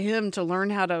to him to learn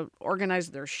how to organize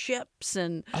their ships.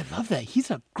 And I love that. He's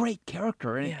a great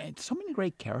character, and so many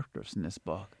great characters in this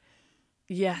book.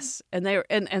 Yes, and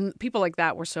and people like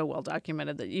that were so well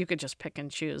documented that you could just pick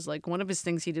and choose. Like one of his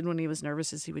things he did when he was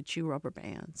nervous is he would chew rubber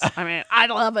bands. I mean, I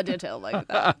love a detail like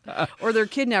that. Or their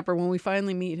kidnapper when we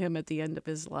finally meet him at the end of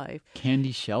his life.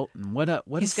 Candy Shelton, what a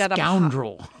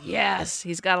scoundrel! Yes,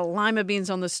 he's got a lima beans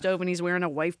on the stove and he's wearing a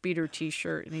wife beater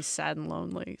T-shirt and he's sad and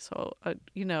lonely. So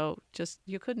just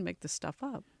you couldn't make this stuff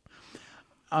up.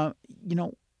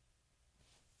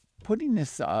 Putting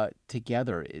this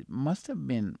together, it must have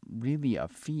been really a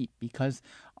feat because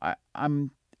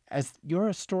as you're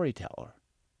a storyteller,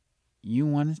 you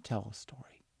want to tell a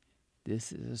story.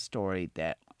 This is a story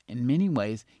that in many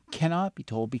ways cannot be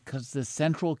told because the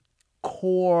central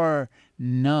core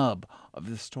nub of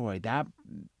the story, that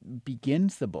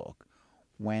begins the book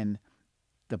when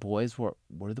the boys were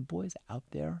the boys out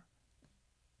there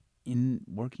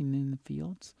working in the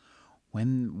fields?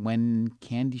 When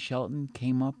Candy Shelton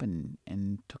came up and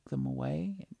took them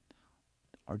away,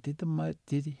 or did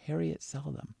Harriet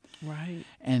sell them? Right.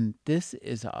 And this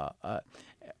is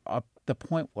the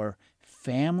point where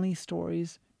family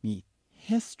stories meet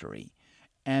history,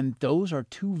 and those are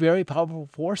two very powerful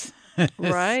forces.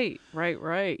 Right.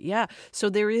 Yeah. So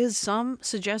there is some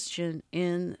suggestion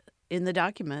in the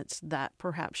documents that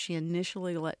perhaps she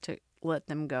initially let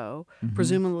them go,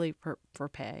 presumably for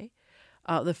pay.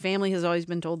 The family has always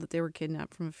been told that they were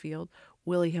kidnapped from a field.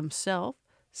 Willie himself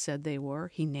said they were.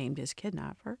 He named his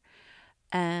kidnapper.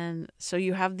 And so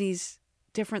you have these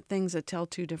different things that tell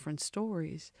two different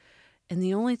stories. And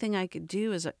the only thing I could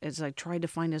do is I tried to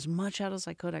find as much out as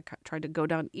I could. I tried to go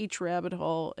down each rabbit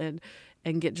hole and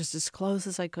get just as close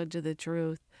as I could to the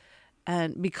truth.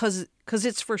 And because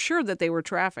it's for sure that they were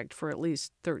trafficked for at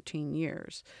least 13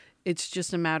 years. It's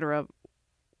just a matter of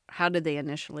how did they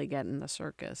initially get in the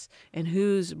circus and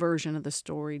whose version of the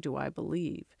story do I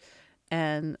believe?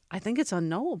 And I think it's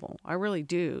unknowable. I really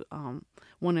do.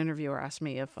 One interviewer asked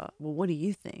me what do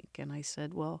you think? And I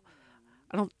said, well,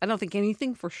 I don't think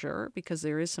anything for sure because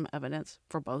there is some evidence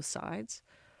for both sides.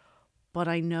 But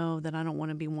I know that I don't want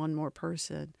to be one more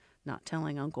person not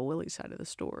telling Uncle Willie's side of the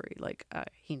story. Like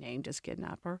he named his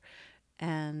kidnapper,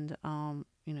 and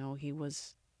he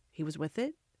was with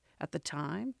it at the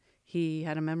time. He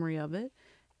had a memory of it,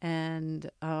 and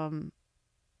I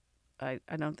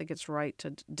don't think it's right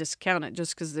to discount it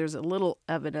just because there's a little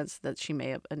evidence that she may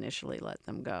have initially let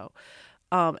them go.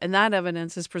 And that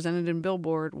evidence is presented in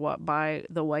Billboard by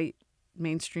the white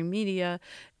mainstream media,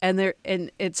 and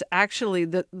it's actually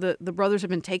the brothers have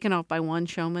been taken off by one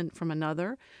showman from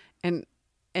another, and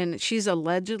she's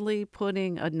allegedly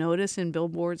putting a notice in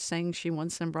Billboard saying she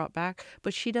wants them brought back,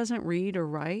 but she doesn't read or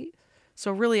write.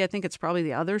 So really, I think it's probably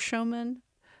the other showman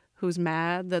who's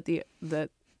mad that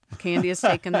Candy has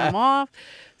taken them off.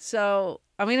 So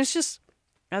I mean, it's just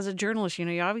as a journalist,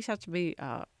 you always have to be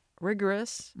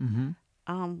rigorous.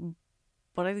 Mm-hmm.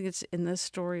 But I think it's in this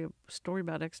story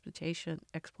about exploitation.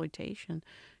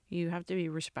 You have to be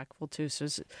respectful too. So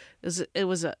it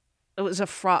was a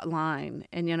fraught line,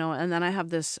 and and then I have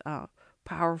this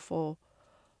powerful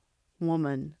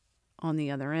woman on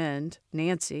the other end,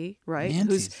 Nancy, right?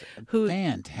 Nancy's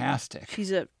fantastic.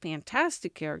 She's a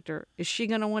fantastic character. Is she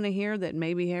going to want to hear that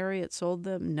maybe Harriet sold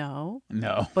them? No.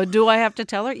 But do I have to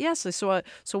tell her? Yes. So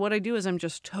what I do is I'm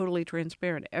just totally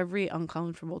transparent. Every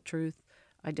uncomfortable truth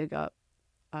I dig up.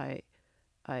 I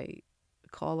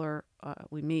call her.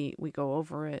 We meet. We go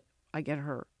over it. I get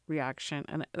her reaction,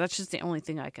 and that's just the only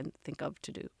thing I can think of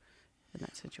to do in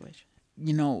that situation.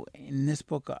 In this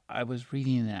book, I was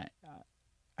reading that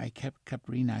I kept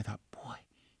reading. I thought, boy,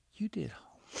 you did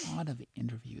a lot of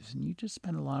interviews, and you just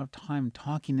spent a lot of time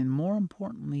talking, and more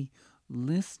importantly,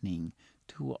 listening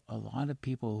to a lot of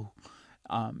people.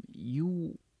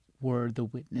 You were the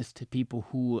witness to people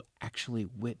who actually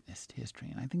witnessed history,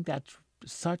 and I think that's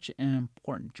such an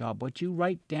important job. What you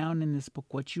write down in this book,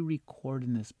 what you record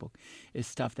in this book, is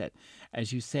stuff that,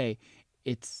 as you say,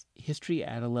 it's history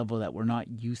at a level that we're not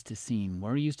used to seeing.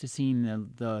 We're used to seeing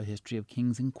the history of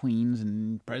kings and queens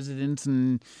and presidents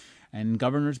and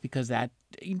governors because that,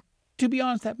 to be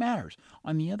honest, that matters.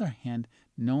 On the other hand,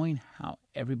 knowing how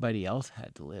everybody else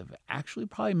had to live actually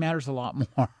probably matters a lot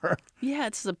more. Yeah,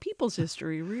 it's the people's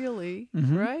history, really,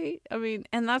 Mhm. right? I mean,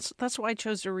 and that's why I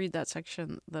chose to read that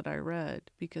section that I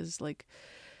read, because like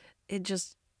it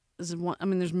just is one. I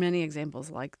mean, there's many examples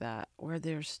like that where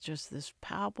there's just this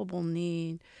palpable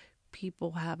need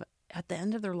people have at the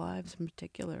end of their lives, in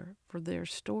particular, for their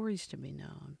stories to be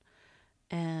known,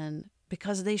 and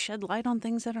because they shed light on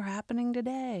things that are happening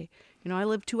today. You know, I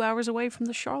live 2 hours away from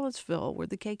the Charlottesville where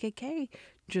the KKK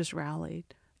just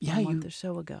rallied Yeah, a month or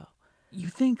so ago. you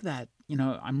think that,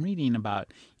 I'm reading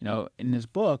about, in this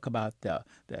book about the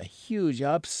huge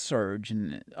upsurge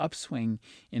and upswing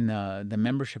in the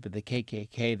membership of the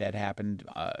KKK that happened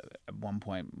at one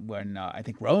point when I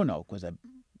think Roanoke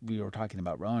we were talking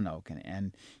about Roanoke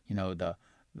and the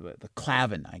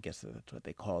Klavan, I guess that's what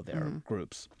they call their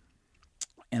groups.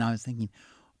 And I was thinking,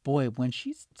 boy, when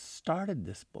she started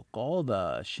this book, all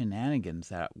the shenanigans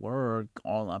that we're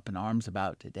all up in arms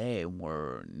about today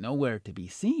were nowhere to be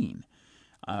seen,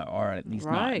 or at least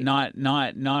Right. not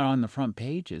on the front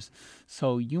pages.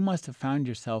 So you must have found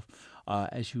yourself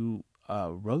as you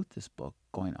wrote this book,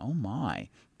 going, "Oh my,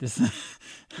 this."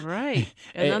 Right.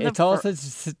 And then It's also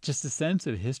just a sense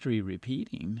of history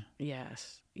repeating.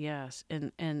 Yes,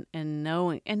 and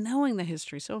knowing the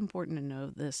history. So important to know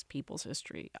this people's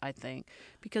history, I think,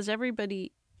 because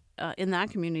everybody in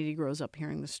that community grows up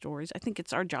hearing the stories. I think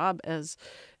it's our job as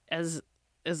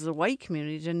the white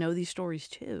community to know these stories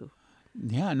too.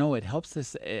 Yeah, no, it helps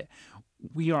us.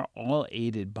 We are all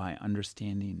aided by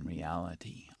understanding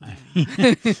reality. I mean,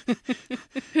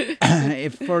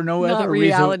 if for no Not other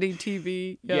reality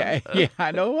TV. reason, yeah,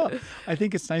 I know. Well, I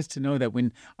think it's nice to know that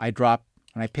when I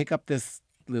pick up this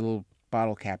little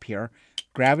bottle cap here,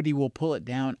 gravity will pull it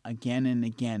down again and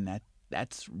again.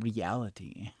 That's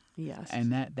reality, Yes.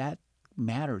 and that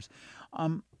matters.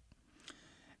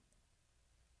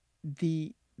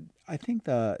 I think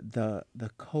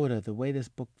the coda, the way this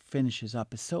book finishes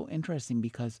up, is so interesting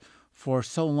because for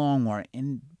so long we're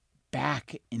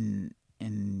back in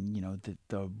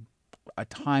a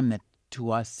time that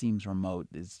to us seems remote,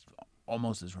 is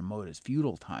almost as remote as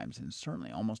feudal times, and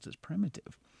certainly almost as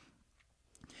primitive.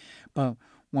 But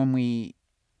when we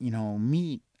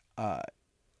meet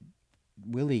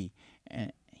Willie,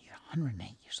 and he's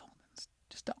 108 years old, it's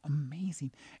just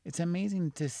amazing. It's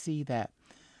amazing to see that.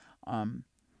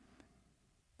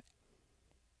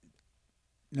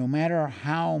 No matter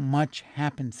how much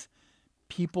happens,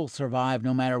 people survive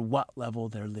no matter what level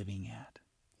they're living at.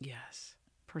 Yes.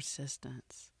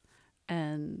 Persistence.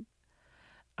 And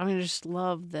I mean, I just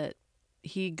love that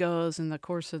he goes in the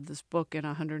course of this book in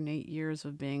 108 years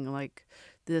of being like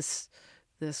this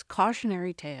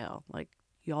cautionary tale, like,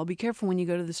 you all be careful when you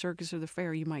go to the circus or the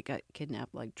fair. You might get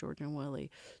kidnapped like George and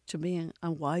Willie. To being a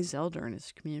wise elder in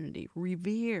his community,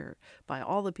 revered by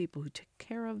all the people who took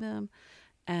care of him.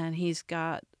 And he's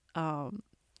got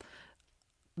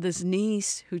this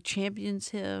niece who champions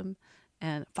him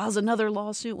and files another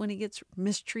lawsuit when he gets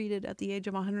mistreated at the age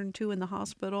of 102 in the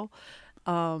hospital.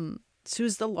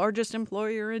 Sues the largest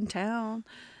employer in town.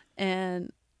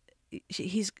 And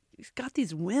he's got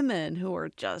these women who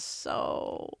are just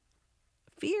so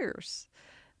fierce.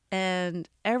 And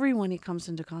everyone he comes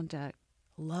into contact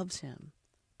loves him.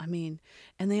 I mean,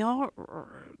 and they all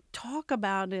talk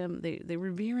about him. They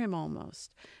revere him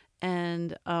almost.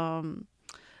 And I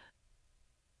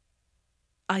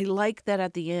like that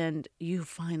at the end, you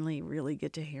finally really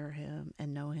get to hear him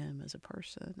and know him as a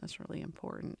person. That's really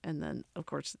important. And then, of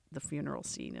course, the funeral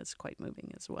scene is quite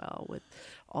moving as well, with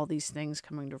all these things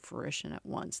coming to fruition at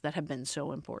once that have been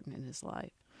so important in his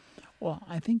life. Well,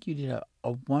 I think you did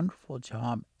a wonderful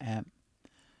job at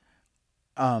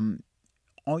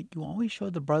you always show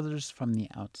the brothers from the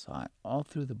outside all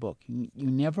through the book. You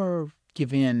never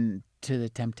give in to the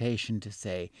temptation to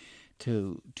say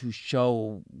to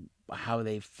show how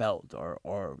they felt,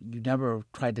 or you never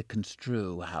tried to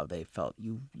construe how they felt.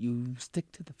 You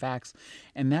stick to the facts,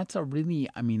 and that's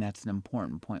that's an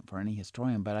important point for any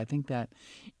historian. But I think that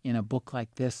in a book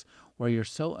like this, where you're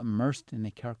so immersed in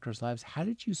the characters' lives, how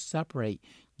did you separate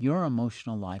your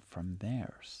emotional life from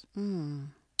theirs?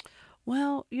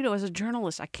 Well, as a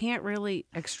journalist, I can't really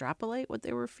extrapolate what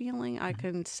they were feeling. I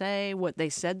can say what they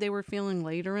said they were feeling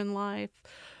later in life,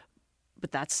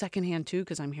 but that's secondhand too,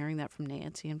 because I'm hearing that from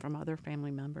Nancy and from other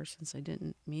family members since I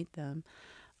didn't meet them.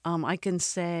 I can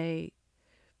say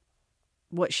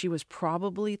what she was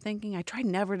probably thinking. I try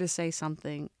never to say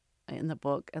something in the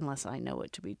book unless I know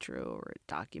it to be true or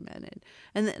documented.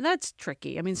 And that's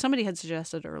tricky. I mean, somebody had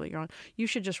suggested earlier on, you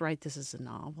should just write this as a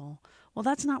novel. Well,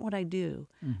 that's not what I do.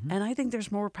 And I think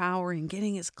there's more power in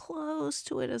getting as close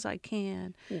to it as I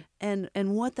can. Yeah.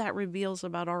 And what that reveals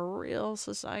about our real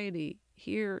society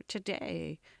here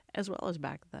today as well as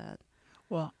back then.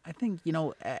 Well, I think,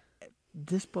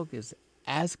 this book is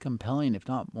as compelling, if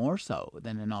not more so,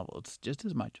 than a novel. It's just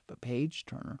as much of a page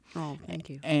turner. Oh, thank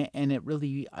you. And it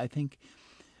really, I think,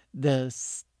 the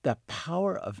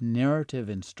power of narrative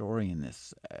and story in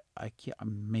this, I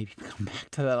maybe come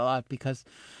back to that a lot because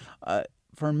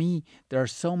for me, there are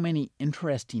so many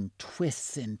interesting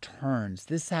twists and turns.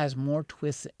 This has more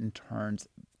twists and turns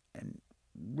and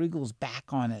wriggles back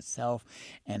on itself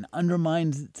and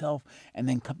undermines itself, and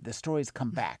then the stories come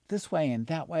back this way and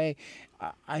that way.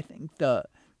 I think the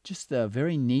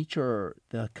very nature,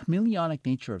 the chameleonic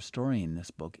nature of story in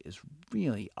this book is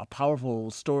really a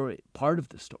powerful part of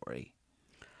the story.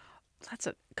 That's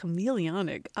a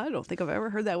chameleonic. I don't think I've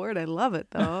ever heard that word. I love it,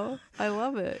 though. I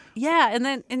love it. Yeah, and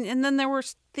then there were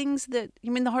things that,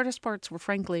 the hardest parts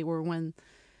were when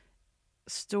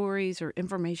stories or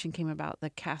information came about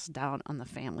that cast doubt on the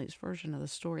family's version of the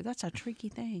story. That's a tricky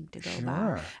thing to go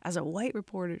back. As a white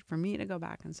reporter, for me to go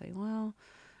back and say, well,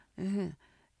 and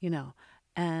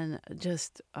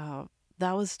just that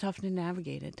was tough to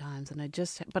navigate at times. And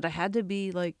but I had to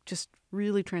be just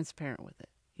really transparent with it.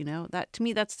 That to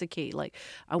me, that's the key.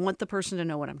 I want the person to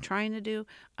know what I'm trying to do.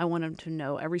 I want them to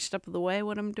know every step of the way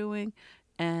what I'm doing.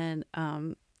 And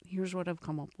here's what I've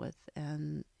come up with.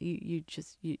 And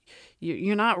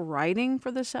you're not writing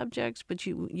for the subjects, but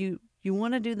you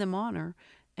want to do them honor,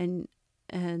 and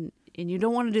you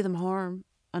don't want to do them harm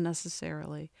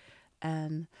unnecessarily.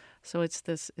 And so it's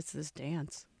this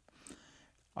dance.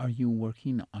 Are you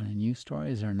working on a new story?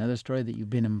 Is there another story that you've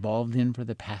been involved in for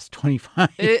the past 25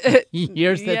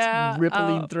 years that's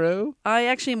rippling through? I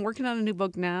actually am working on a new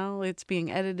book now. It's being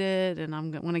edited,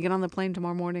 and when I get on the plane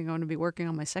tomorrow morning, I'm going to be working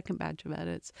on my second batch of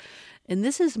edits. And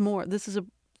this is a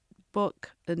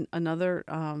book, another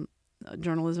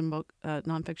journalism book,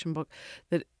 nonfiction book,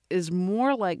 that is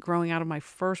more like growing out of my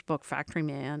first book, Factory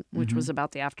Man, which was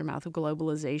about the aftermath of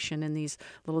globalization in these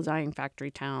little dying factory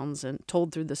towns, and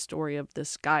told through the story of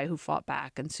this guy who fought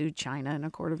back and sued China in a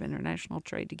court of international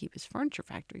trade to keep his furniture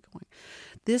factory going.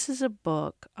 This is a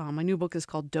book, my new book is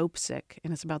called Dope Sick,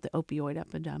 and it's about the opioid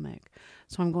epidemic.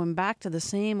 So I'm going back to the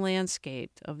same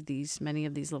landscape of many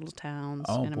of these little towns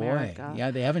in America.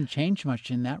 Yeah, they haven't changed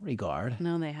much in that regard.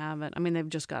 No, they haven't. They've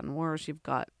just gotten worse. You've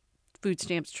got food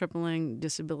stamps tripling,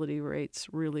 disability rates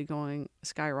really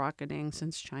skyrocketing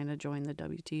since China joined the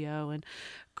WTO, and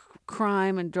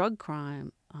crime and drug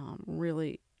crime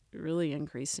really, really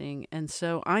increasing. And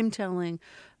so I'm telling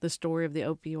the story of the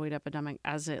opioid epidemic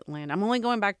as it landed. I'm only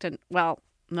going back to,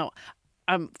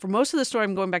 for most of the story,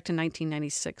 I'm going back to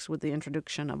 1996 with the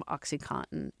introduction of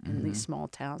OxyContin in these small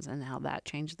towns and how that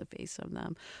changed the face of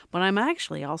them. But I'm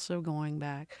actually also going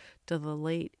back to the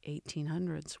late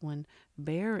 1800s when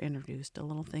Bayer introduced a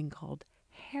little thing called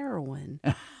heroin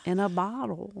in a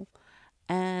bottle.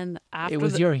 And after it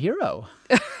was your hero.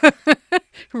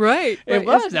 Right. It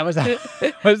was. That was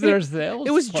their sales.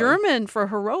 It was German for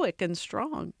heroic and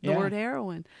strong, the word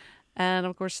heroin. And,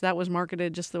 of course, that was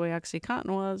marketed just the way OxyContin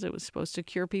was. It was supposed to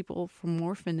cure people from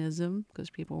morphinism because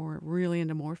people were really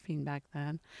into morphine back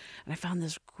then. And I found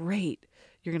this great,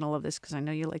 you're going to love this because I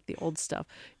know you like the old stuff,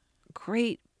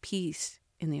 great piece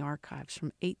in the archives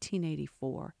from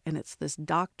 1884. And it's this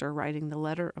doctor writing the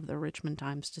letter of the Richmond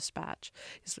Times-Dispatch.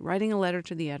 He's writing a letter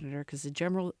to the editor because the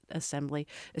General Assembly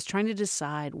is trying to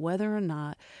decide whether or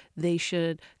not they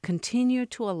should continue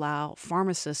to allow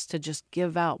pharmacists to just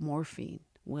give out morphine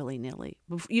willy-nilly.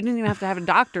 You didn't even have to have a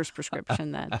doctor's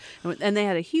prescription then. And they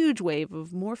had a huge wave of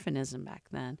morphinism back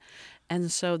then.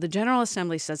 And so the General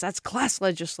Assembly says, that's class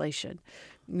legislation,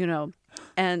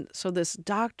 And so this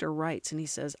doctor writes and he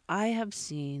says, I have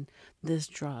seen this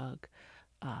drug.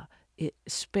 It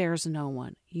spares no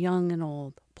one, young and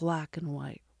old, black and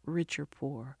white, rich or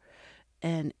poor.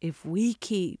 And if we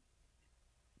keep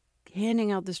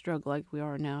handing out this drug like we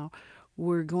are now,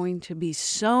 we're going to be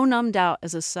so numbed out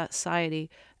as a society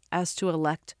as to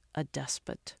elect a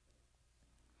despot.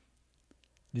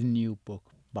 The new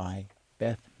book by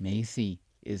Beth Macy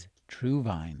is True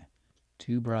Vine,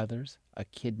 Two Brothers, a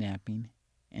Kidnapping,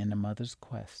 and a Mother's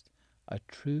Quest, a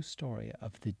true story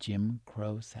of the Jim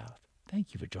Crow South.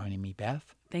 Thank you for joining me,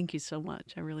 Beth. Thank you so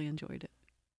much. I really enjoyed it.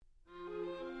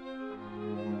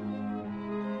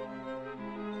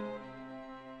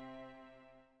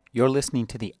 You're listening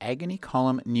to the Agony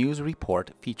Column News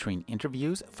Report, featuring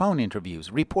interviews, phone interviews,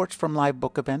 reports from live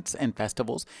book events and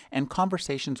festivals, and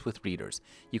conversations with readers.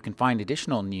 You can find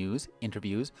additional news,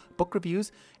 interviews, book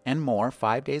reviews, and more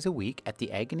 5 days a week at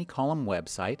the Agony Column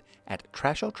website at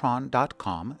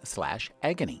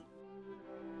trashotron.com/agony.